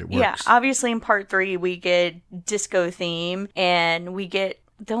stick with it. It works. Yeah, obviously in part 3, we get disco theme, and we get...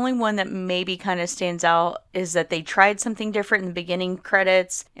 The only one that maybe kind of stands out is that they tried something different in the beginning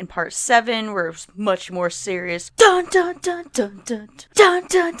credits. In part 7, where it was much more serious. Dun dun dun dun dun dun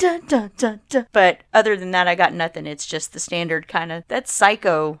dun dun dun dun dun. But other than that, I got nothing. It's just the standard kind of that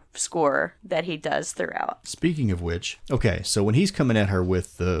Psycho score that he does throughout. Speaking of which, okay, so when he's coming at her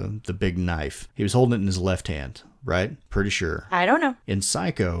with the big knife, he was holding it in his left hand, right? Pretty sure. I don't know. In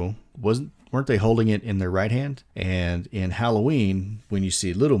Psycho, weren't they holding it in their right hand? And in Halloween, when you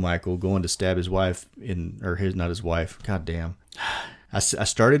see little Michael going to stab his wife not his wife. God damn. I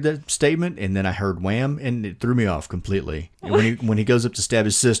started that statement and then I heard wham and it threw me off completely. And when he goes up to stab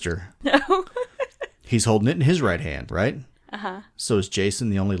his sister, No. he's holding it in his right hand, right? Uh-huh. So is Jason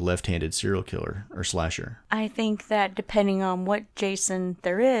the only left-handed serial killer or slasher? I think that depending on what Jason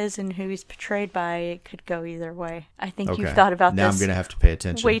there is and who he's portrayed by, it could go either way. I think you've thought about now this. I'm going to have to pay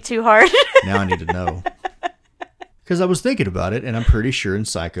attention. Way too hard. Now I need to know. Because I was thinking about it, and I'm pretty sure in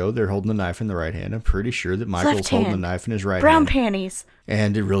Psycho, they're holding the knife in the right hand. I'm pretty sure that Michael's holding the knife in his right hand. Brown panties.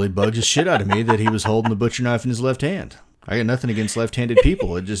 And it really bugs the shit out of me that he was holding the butcher knife in his left hand. I got nothing against left-handed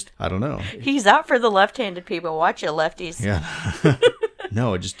people. It just, I don't know. He's out for the left-handed people. Watch it, lefties. Yeah.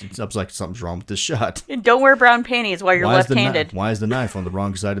 No, it sounds like something's wrong with this shot. And don't wear brown panties while you're left-handed. Why is the knife on the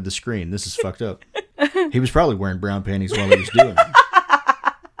wrong side of the screen? This is fucked up. He was probably wearing brown panties while he was doing it.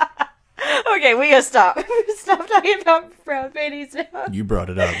 Okay, we gotta stop. Stop talking about brown panties now. You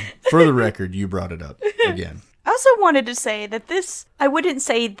brought it up. For the record, you brought it up again. I also wanted to say that I wouldn't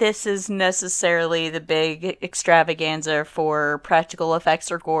say this is necessarily the big extravaganza for practical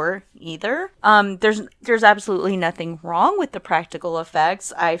effects or gore either. There's absolutely nothing wrong with the practical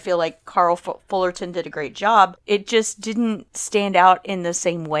effects. I feel like Carl Fullerton did a great job. It just didn't stand out in the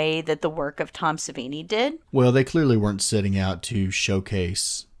same way that the work of Tom Savini did. Well, they clearly weren't setting out to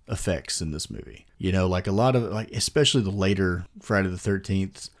showcase effects in this movie. You know, like a lot of, especially the later Friday the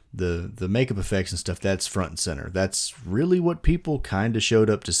 13th the makeup effects and stuff, that's front and center. That's really what people kind of showed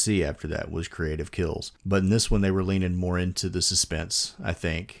up to see after that, was creative kills. But in this one, they were leaning more into the suspense, I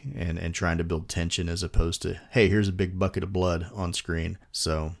think, and trying to build tension as opposed to, hey, here's a big bucket of blood on screen.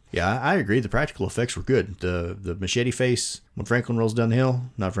 So yeah, I agree. The practical effects were good. The machete face when Franklin rolls down the hill.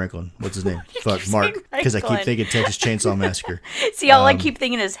 Not Franklin. What's his name? Fuck, Mark. Because I keep thinking Texas Chainsaw Massacre. See, all I keep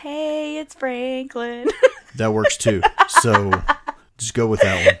thinking is, hey, it's Franklin. That works too. So just go with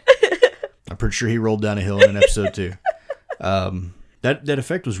that one. I'm pretty sure he rolled down a hill in an episode too. That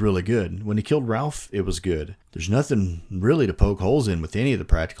effect was really good. When he killed Ralph, it was good. There's nothing really to poke holes in with any of the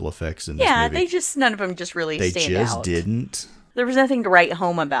practical effects in this movie. Yeah, none of them just really stand out. They just didn't. There was nothing to write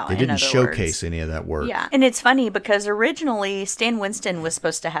home about. They didn't showcase any of that work. Yeah. And it's funny because originally Stan Winston was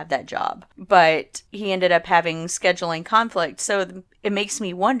supposed to have that job, but he ended up having scheduling conflict. So it makes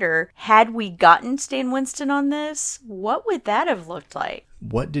me wonder, had we gotten Stan Winston on this, what would that have looked like?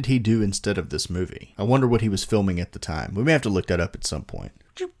 What did he do instead of this movie? I wonder what he was filming at the time. We may have to look that up at some point.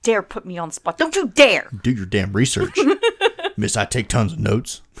 Don't you dare put me on the spot. Don't you dare! Do your damn research. Miss, I take tons of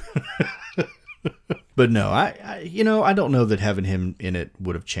notes. But no, I don't know that having him in it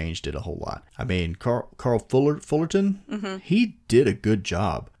would have changed it a whole lot. I mean, Carl Fullerton, he did a good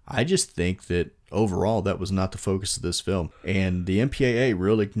job. I just think that overall that was not the focus of this film. And the MPAA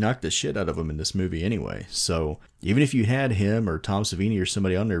really knocked the shit out of him in this movie anyway. So even if you had him or Tom Savini or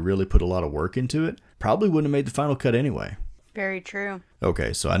somebody on there really put a lot of work into it, probably wouldn't have made the final cut anyway. Very true.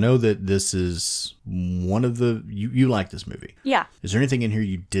 Okay, so I know that this is one of the... You like this movie. Yeah. Is there anything in here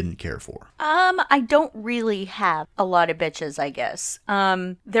you didn't care for? I don't really have a lot of bitches, I guess.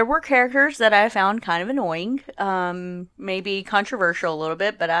 There were characters that I found kind of annoying. Maybe controversial a little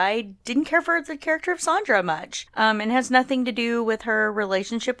bit, but I didn't care for the character of Sandra much. And it has nothing to do with her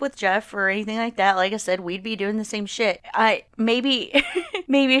relationship with Jeff or anything like that. Like I said, we'd be doing the same shit. Maybe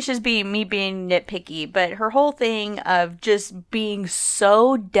it's just me being nitpicky, but her whole thing of just being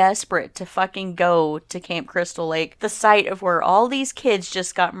so desperate to fucking go to Camp Crystal Lake, the site of where all these kids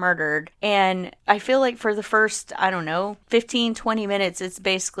just got murdered. And I feel like for the first, 15, 20 minutes, it's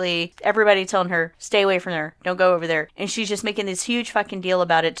basically everybody telling her, stay away from there, don't go over there. And she's just making this huge fucking deal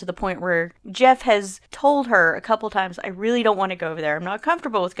about it to the point where Jeff has told her a couple times, I really don't want to go over there. I'm not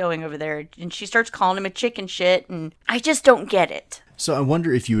comfortable with going over there. And she starts calling him a chicken shit, and I just don't get it. So I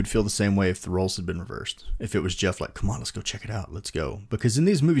wonder if you would feel the same way if the roles had been reversed. If it was Jeff like, come on, let's go check it out. Let's go. Because in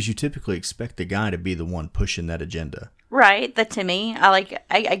these movies, you typically expect the guy to be the one pushing that agenda. Right, the Timmy.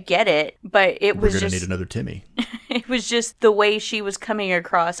 I get it, but it was just... We're going to need another Timmy. It was just the way she was coming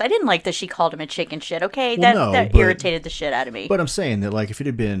across. I didn't like that she called him a chicken shit, okay? Well, that irritated the shit out of me. But I'm saying that, like, if it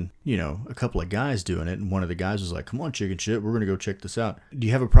had been, a couple of guys doing it, and one of the guys was like, come on, chicken shit, we're going to go check this out. Do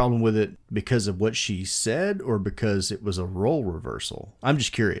you have a problem with it because of what she said, or because it was a role reversal? I'm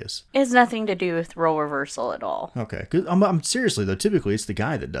just curious. It has nothing to do with role reversal at all. Okay. 'Cause I'm seriously, though, typically it's the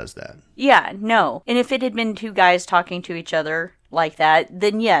guy that does that. Yeah, no. And if it had been two guys talking to each other like that,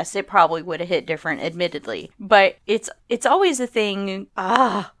 then yes, it probably would have hit different, admittedly. But it's always a thing,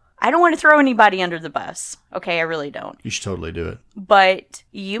 I don't want to throw anybody under the bus. Okay, I really don't. You should totally do it. But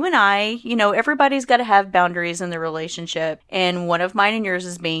you and I, everybody's got to have boundaries in the relationship. And one of mine and yours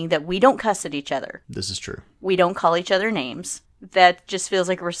is being that we don't cuss at each other. This is true. We don't call each other names. That just feels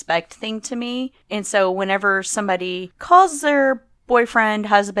like a respect thing to me. And so whenever somebody calls their boyfriend,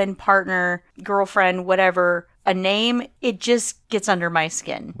 husband, partner, girlfriend, whatever, a name, it just gets under my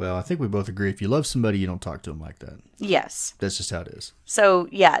skin. Well, I think we both agree if you love somebody, you don't talk to them like that. Yes. That's just how it is. So,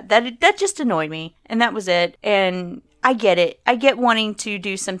 yeah, that just annoyed me. And that was it. And I get it. I get wanting to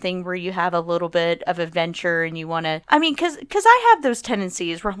do something where you have a little bit of adventure and you want to... I mean, because I have those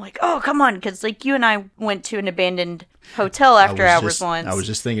tendencies where I'm like, oh, come on. Because, like, you and I went to an abandoned hotel after hours once. I was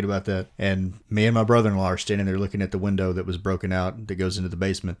just thinking about that. And me and my brother-in-law are standing there looking at the window that was broken out that goes into the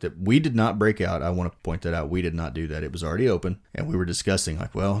basement that we did not break out. I want to point that out. We did not do that. It was already open. And we were discussing,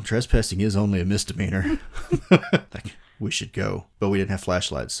 like, well, trespassing is only a misdemeanor. Like, we should go. But we didn't have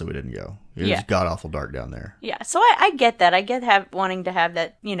flashlights, so we didn't go. It was god-awful dark down there. Yeah, so I get that. I get wanting to have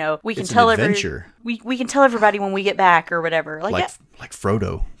that, we can tell adventure. We can tell everybody when we get back or whatever. Like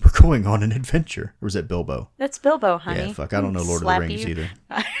Frodo, we're going on an adventure. Or is that Bilbo? That's Bilbo, honey. Yeah, fuck, I don't know Lord of the Rings either.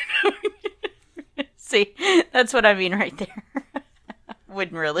 See, that's what I mean right there.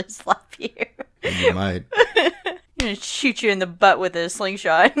 Wouldn't really slap you. You might. Gonna shoot you in the butt with a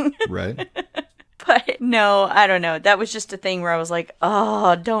slingshot. Right. But no, I don't know. That was just a thing where I was like,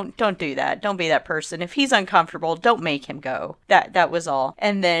 oh, don't do that. Don't be that person. If he's uncomfortable, don't make him go. That was all.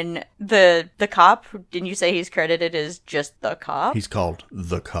 And then the cop, didn't you say he's credited as just the cop? He's called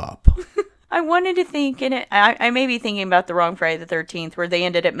the cop. I wanted to think in it. I may be thinking about the wrong Friday the 13th, where they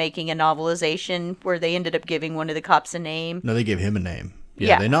ended up making a novelization where they ended up giving one of the cops a name. No, they gave him a name.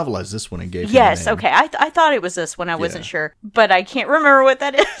 Yeah. They novelized this one and gave him a Yes, name. okay. I thought it was this one. I wasn't sure. But I can't remember what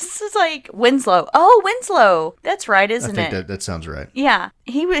that is. It's like Winslow. Oh, Winslow. That's right, isn't I it? think that sounds right. Yeah.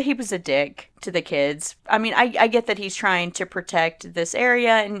 He was a dick to the kids. I mean, I get that he's trying to protect this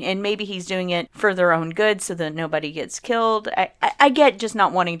area, and maybe he's doing it for their own good so that nobody gets killed. I get just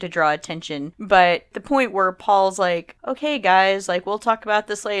not wanting to draw attention. But the point where Paul's like, okay, guys, like, we'll talk about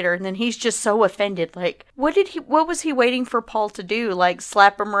this later. And then he's just so offended. Like, what was he waiting for Paul to do? Like,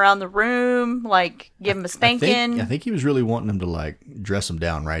 slap him around the room? Like, give him a spanking? I think he was really wanting him to, like, dress him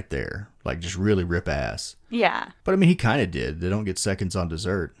down right there. Like, just really rip ass. Yeah. But, I mean, he kind of did. They don't get seconds on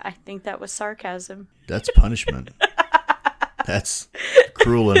dessert. I think that was sarcasm. That's punishment. That's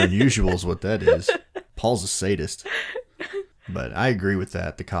cruel and unusual is what that is. Paul's a sadist. But I agree with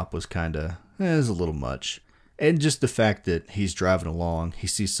that. The cop was kind of, it was a little much. And just the fact that he's driving along, he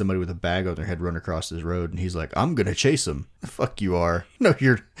sees somebody with a bag on their head run across his road, and he's like, I'm going to chase him. The fuck you are. No,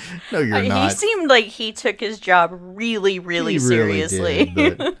 you're not. He seemed like he took his job really, really seriously. Really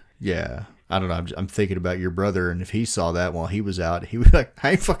did, but yeah. I don't know. I'm thinking about your brother, and if he saw that while he was out, he would be like,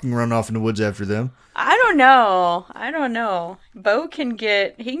 I ain't fucking run off in the woods after them. I don't know. Bo can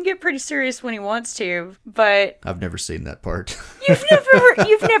get pretty serious when he wants to, but I've never seen that part.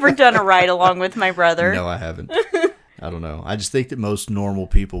 you've never done a ride along with my brother. No, I haven't. I don't know. I just think that most normal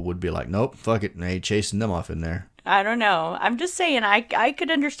people would be like, nope, fuck it, and I ain't chasing them off in there. I don't know. I'm just saying, I could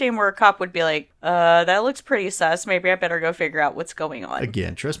understand where a cop would be like, that looks pretty sus. Maybe I better go figure out what's going on.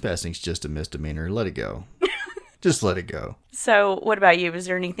 Again, trespassing's just a misdemeanor. Let it go. Just let it go. So, what about you? Was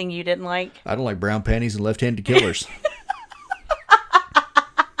there anything you didn't like? I don't like brown panties and left-handed killers.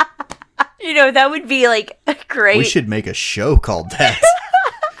 That would be like great. We should make a show called that.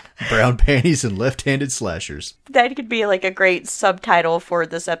 Brown panties and left-handed slashers. That could be like a great subtitle for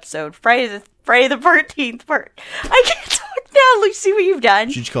this episode. Friday the 14th part. I can't talk now. Lucy, what you've done.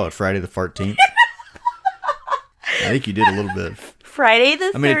 Should you call it Friday the 14th? I think you did a little bit. Friday the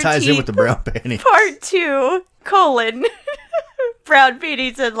 13th. I mean, it ties in with the brown panties. Part 2, : brown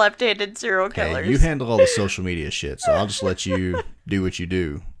panties and left-handed serial killers. Hey, you handle all the social media shit, so I'll just let you do what you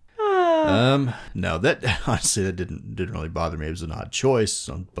do. No, that honestly, that didn't really bother me. It was an odd choice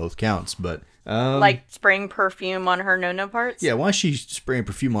on both counts, but like spraying perfume on her no parts. Yeah, why is she spraying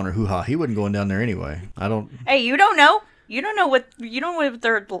perfume on her hoo-ha? He wasn't going down there anyway. I don't. Hey, you don't know. You don't know what they're You don't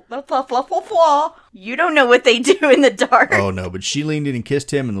know what they do in the dark. Oh no, but she leaned in and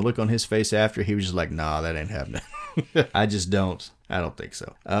kissed him, and the look on his face after, he was just like, nah, that ain't happening. I don't think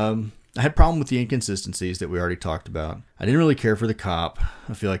so. I had a problem with the inconsistencies that we already talked about. I didn't really care for the cop.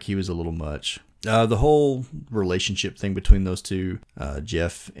 I feel like he was a little much. The whole relationship thing between those two,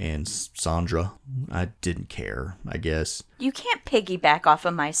 Jeff and Sandra, I didn't care, I guess. You can't piggyback off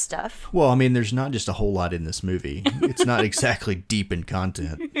of my stuff. Well, I mean, there's not just a whole lot in this movie. It's not exactly deep in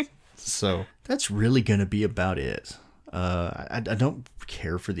content. So that's really going to be about it. I don't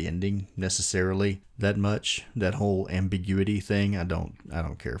care for the ending necessarily that much. That whole ambiguity thing, I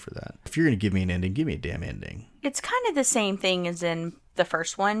don't care for that. If you're going to give me an ending, give me a damn ending. It's kind of the same thing as in the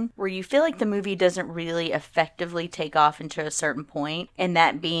first one, where you feel like the movie doesn't really effectively take off until a certain point, and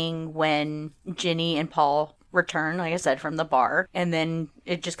that being when Ginny and Paul return, like I said, from the bar, and then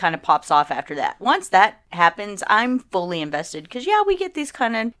it just kind of pops off after that. Once that happens, I'm fully invested, because yeah, we get these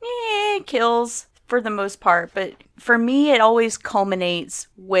kind of kills for the most part, but for me, it always culminates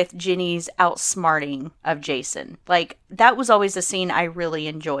with Ginny's outsmarting of Jason. Like, that was always a scene I really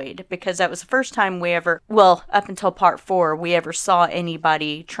enjoyed, because that was the first time we ever, well, up until part 4, we ever saw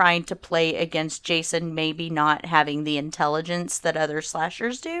anybody trying to play against Jason maybe not having the intelligence that other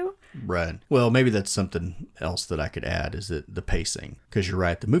slashers do. Right. Well, maybe that's something else that I could add, is that the pacing. Because you're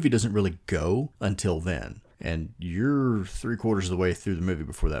right, the movie doesn't really go until then. And you're 3/4 of the way through the movie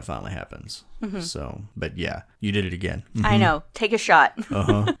before that finally happens. Mm-hmm. So, but yeah, you did it again. Mm-hmm. I know. Take a shot.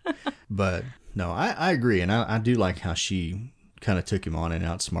 But no, I agree. And I do like how she kind of took him on and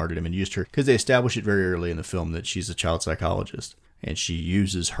outsmarted him and used her. Because they establish it very early in the film that she's a child psychologist. And she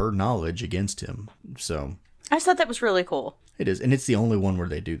uses her knowledge against him. So I just thought that was really cool. It is. And it's the only one where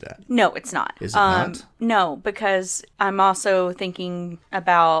they do that. No, it's not. Is it not? No, because I'm also thinking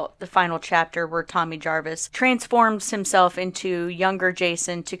about the final chapter where Tommy Jarvis transforms himself into younger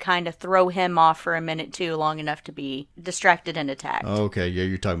Jason to kind of throw him off for a minute too long enough to be distracted and attacked. Okay, yeah,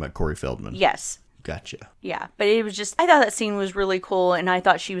 you're talking about Corey Feldman. Yes. Gotcha. Yeah, but it was just, I thought that scene was really cool, and I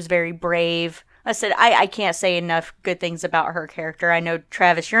thought she was very brave. I said, I can't say enough good things about her character. I know,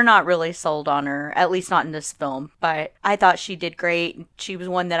 Travis, you're not really sold on her, at least not in this film, but I thought she did great. She was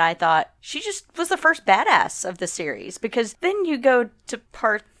one that I thought she just was the first badass of the series, because then you go to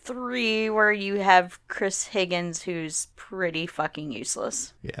part 3 where you have Chris Higgins, who's pretty fucking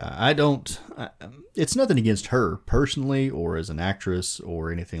useless. Yeah, it's nothing against her personally or as an actress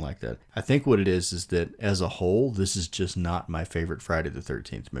or anything like that. I think what it is that as a whole, this is just not my favorite Friday the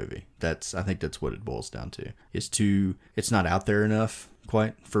 13th movie. I think that's what it boils down to. It's not out there enough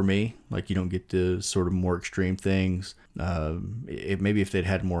quite for me. Like, you don't get the sort of more extreme things. Maybe if they'd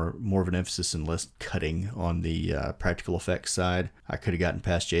had more of an emphasis and less cutting on the practical effects side, I could have gotten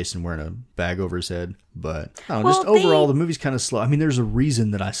past Jason wearing a bag over his head. But I don't know, just overall, the movie's kind of slow. I mean, there's a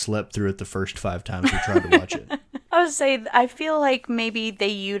reason that I slept through it the first 5 times we tried to watch it. I would say, I feel like maybe they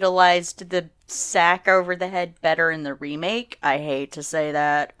utilized the sack over the head better in the remake. I hate to say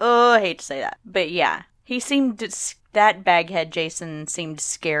that. Oh, I hate to say that. But yeah, that baghead Jason seemed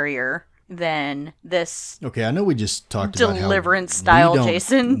scarier than this. Okay, I know we just talked about how Deliverance style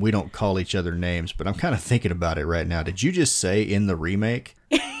Jason. We don't call each other names, but I'm kind of thinking about it right now. Did you just say in the remake?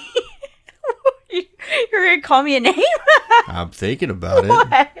 You're gonna call me a name? I'm thinking about it.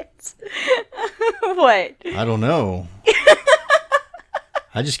 What? What? I don't know.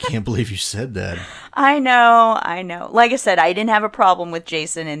 I just can't believe you said that. I know. Like I said, I didn't have a problem with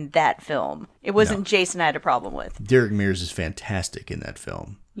Jason in that film. It wasn't Jason I had a problem with. Derek Mears is fantastic in that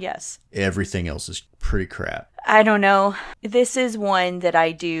film. Yes. Everything else is pretty crap. I don't know. This is one that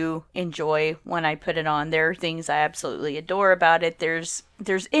I do enjoy when I put it on. There are things I absolutely adore about it. There's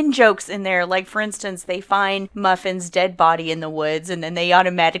in-jokes in there. Like, for instance, they find Muffin's dead body in the woods, and then they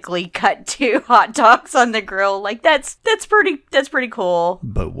automatically cut to hot dogs on the grill. Like, that's pretty cool.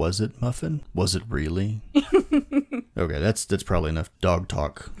 But was it Muffin? Was it really? Okay, that's probably enough dog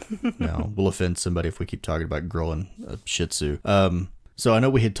talk. Now, we'll offend somebody if we keep talking about grilling a Shih Tzu. So I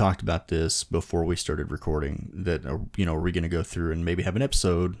know we had talked about this before we started recording, that, are we going to go through and maybe have an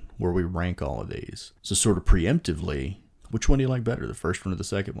episode where we rank all of these? So sort of preemptively, which one do you like better, the first one or the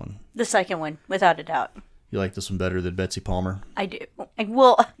second one? The second one, without a doubt. You like this one better than Betsy Palmer? I do.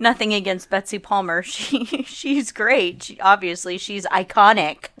 Well, nothing against Betsy Palmer. She's great. She's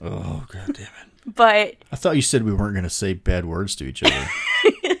iconic. Oh, God damn it. But I thought you said we weren't going to say bad words to each other.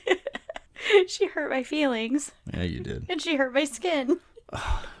 She hurt my feelings. Yeah, you did. And she hurt my skin.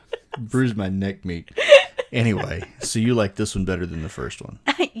 Bruised my neck meat. Anyway, so you like this one better than the first one?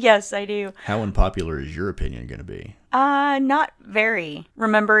 Yes, I do. How unpopular is your opinion going to be? Not very.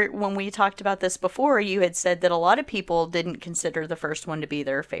 Remember when we talked about this before, you had said that a lot of people didn't consider the first one to be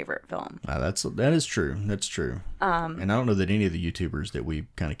their favorite film. That is true. That's true. And I don't know that any of the YouTubers that we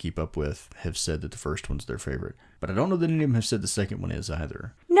kind of keep up with have said that the first one's their favorite. But I don't know that any of them have said the second one is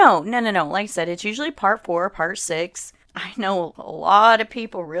either. No. Like I said, it's usually part 4, part 6. I know a lot of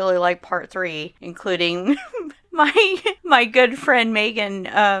people really like part 3, including my good friend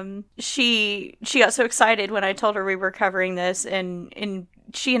Megan. She got so excited when I told her we were covering this, and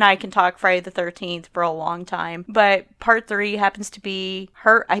she and I can talk Friday the 13th for a long time. But part 3 happens to be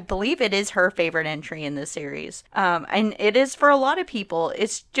I believe it is her favorite entry in this series. And it is for a lot of people.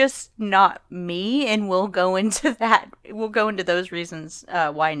 It's just not me, and we'll go into that. We'll go into those reasons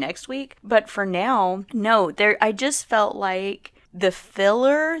why next week. But for now, no, I just felt like the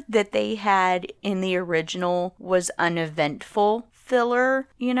filler that they had in the original was uneventful filler,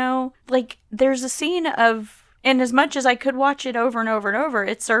 Like, there's a scene of, and as much as I could watch it over and over and over,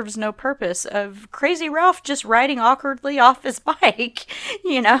 it serves no purpose, of Crazy Ralph just riding awkwardly off his bike,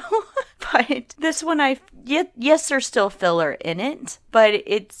 But this one, yes, there's still filler in it, but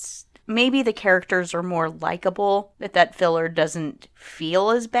it's, maybe the characters are more likable, that filler doesn't feel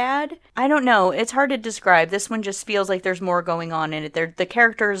as bad. I don't know. It's hard to describe. This one just feels like there's more going on in it. The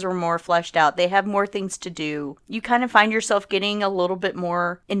characters are more fleshed out. They have more things to do. You kind of find yourself getting a little bit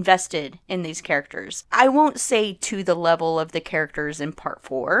more invested in these characters. I won't say to the level of the characters in part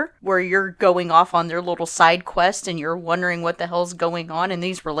 4, where you're going off on their little side quest and you're wondering what the hell's going on in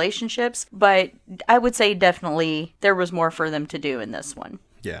these relationships, but I would say definitely there was more for them to do in this one.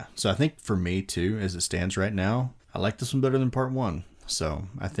 Yeah, so I think for me too, as it stands right now, I like this one better than part 1. So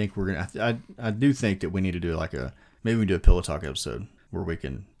I think we're gonna. I do think that we need to do maybe we do a Pillow Talk episode where we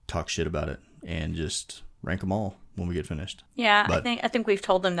can talk shit about it and just rank them all when we get finished. Yeah, but I think we've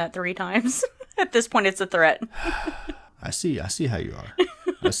told them that 3 times. At this point, it's a threat. I see how you are.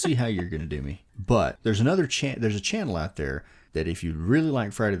 I see how you're gonna do me. But there's there's a channel out there that if you really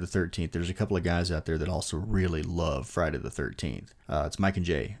like Friday the 13th, there's a couple of guys out there that also really love Friday the 13th. It's Mike and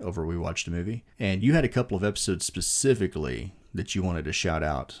Jay over We Watched a Movie. And you had a couple of episodes specifically that you wanted to shout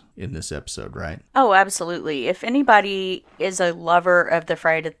out in this episode, right? Oh, absolutely. If anybody is a lover of the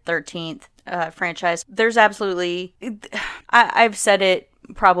Friday the 13th franchise, there's absolutely... I've said it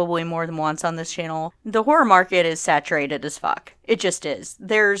probably more than once on this channel. The horror market is saturated as fuck. It just is.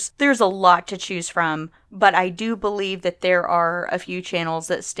 There's a lot to choose from, but I do believe that there are a few channels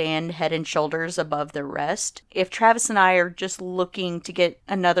that stand head and shoulders above the rest. If Travis and I are just looking to get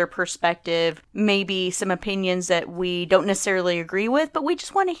another perspective, maybe some opinions that we don't necessarily agree with, but we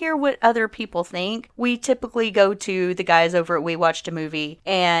just want to hear what other people think, we typically go to the guys over at We Watched a Movie,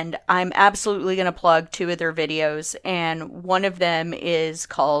 and I'm absolutely going to plug 2 of their videos, and one of them is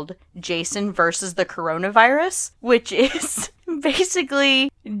called Jason versus the Coronavirus, which is basically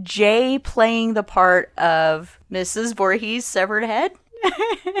Jay playing the part of Mrs. Voorhees' severed head,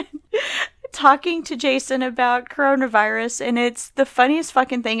 talking to Jason about coronavirus, and it's the funniest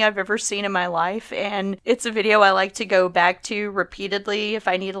fucking thing I've ever seen in my life, and it's a video I like to go back to repeatedly if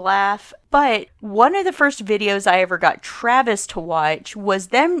I need a laugh. But one of the first videos I ever got Travis to watch was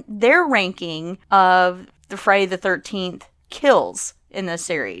their ranking of the Friday the 13th kills in the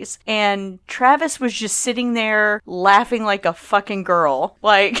series. And Travis was just sitting there laughing like a fucking girl.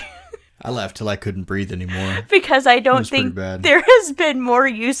 Like... I laughed till I couldn't breathe anymore. Because I don't think there has been more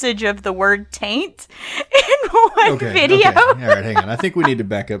usage of the word taint in one video. Okay. All right, hang on. I think we need to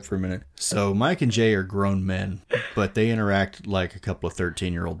back up for a minute. So Mike and Jay are grown men, but they interact like a couple of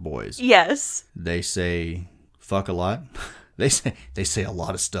 13-year-old boys. Yes. They say fuck a lot. They say a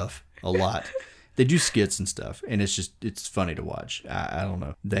lot of stuff. A lot. They do skits and stuff, and it's funny to watch. I don't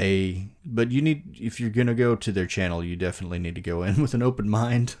know. But if you're going to go to their channel, you definitely need to go in with an open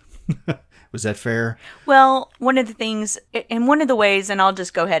mind. Was that fair? Well, one of the things, and one of the ways, and I'll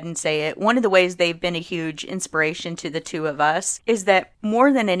just go ahead and say it, one of the ways they've been a huge inspiration to the 2 of us is that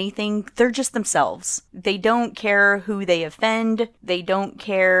more than anything, they're just themselves. They don't care who they offend. They don't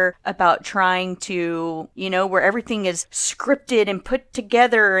care about trying to, where everything is scripted and put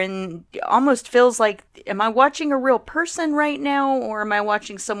together and almost feels like, am I watching a real person right now, or am I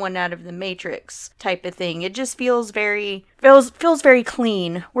watching someone out of the Matrix type of thing? It just feels very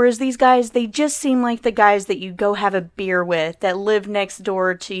clean. Whereas these guys, they just seem like the guys that you go have a beer with, that live next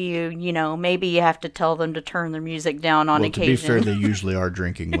door to you. Maybe you have to tell them to turn their music down on occasion. To be fair, they usually are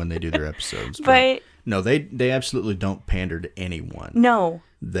drinking when they do their episodes. But no, they absolutely don't pander to anyone. No.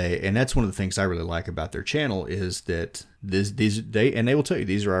 And that's one of the things I really like about their channel is that they will tell you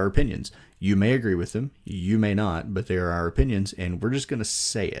these are our opinions. You may agree with them, you may not, but they are our opinions, and we're just going to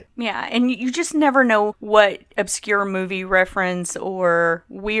say it. Yeah, and you just never know what obscure movie reference or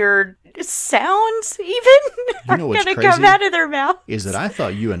weird sounds even are going to come out of their mouth. Is that I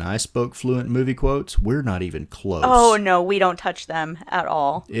thought you and I spoke fluent movie quotes. We're not even close. Oh, no, we don't touch them at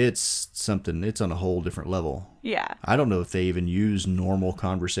all. It's on a whole different level. Yeah. I don't know if they even use normal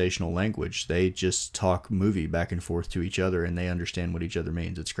conversational language. They just talk movie back and forth to each other, and they understand what each other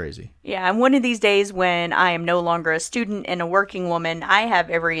means. It's crazy. Yeah, and one of these days when I am no longer a student and a working woman, I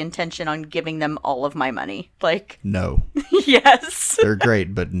have every intention on giving them all of my money. No. Yes. They're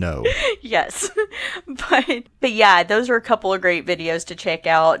great, but no. Yes. But yeah, those are a couple of great videos to check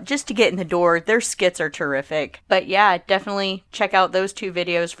out just to get in the door. Their skits are terrific. But yeah, definitely check out those 2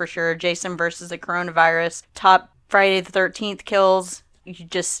 videos for sure. Jason versus the Coronavirus, top Friday the 13th kills.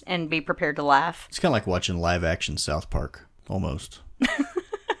 And be prepared to laugh. It's kind of like watching live action South Park, almost.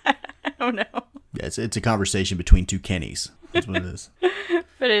 I don't know. Yeah, it's a conversation between 2 Kennys. That's what it is.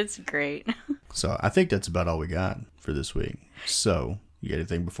 But it's great. So I think that's about all we got for this week. So, you got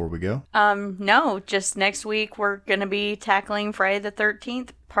anything before we go? No, just next week we're going to be tackling Friday the 13th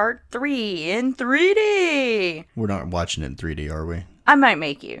Part 3 in 3D. We're not watching it in 3D, are we? I might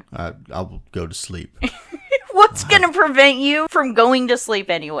make you. I'll go to sleep. What's going to prevent you from going to sleep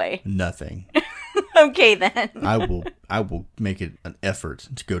anyway? Nothing. Okay, then. I will make it an effort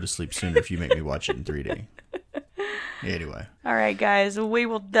to go to sleep sooner if you make me watch it in 3D. Anyway. All right, guys. We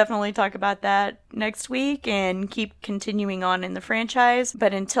will definitely talk about that next week and keep continuing on in the franchise.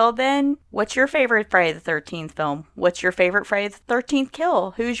 But until then, what's your favorite Friday the 13th film? What's your favorite Friday the 13th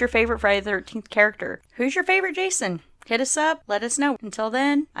kill? Who's your favorite Friday the 13th character? Who's your favorite Jason? Hit us up. Let us know. Until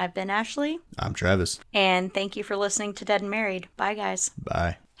then, I've been Ashley. I'm Travis. And thank you for listening to Dead and Married. Bye, guys.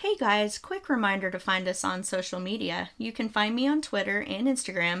 Bye. Hey guys, quick reminder to find us on social media. You can find me on Twitter and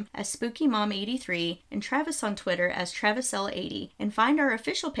Instagram as SpookyMom83 and Travis on Twitter as TravisL80. And find our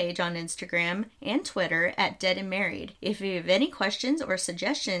official page on Instagram and Twitter at Dead and Married. If you have any questions or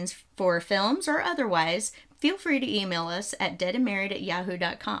suggestions for films or otherwise, feel free to email us at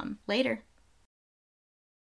deadandmarried@yahoo.com. Later.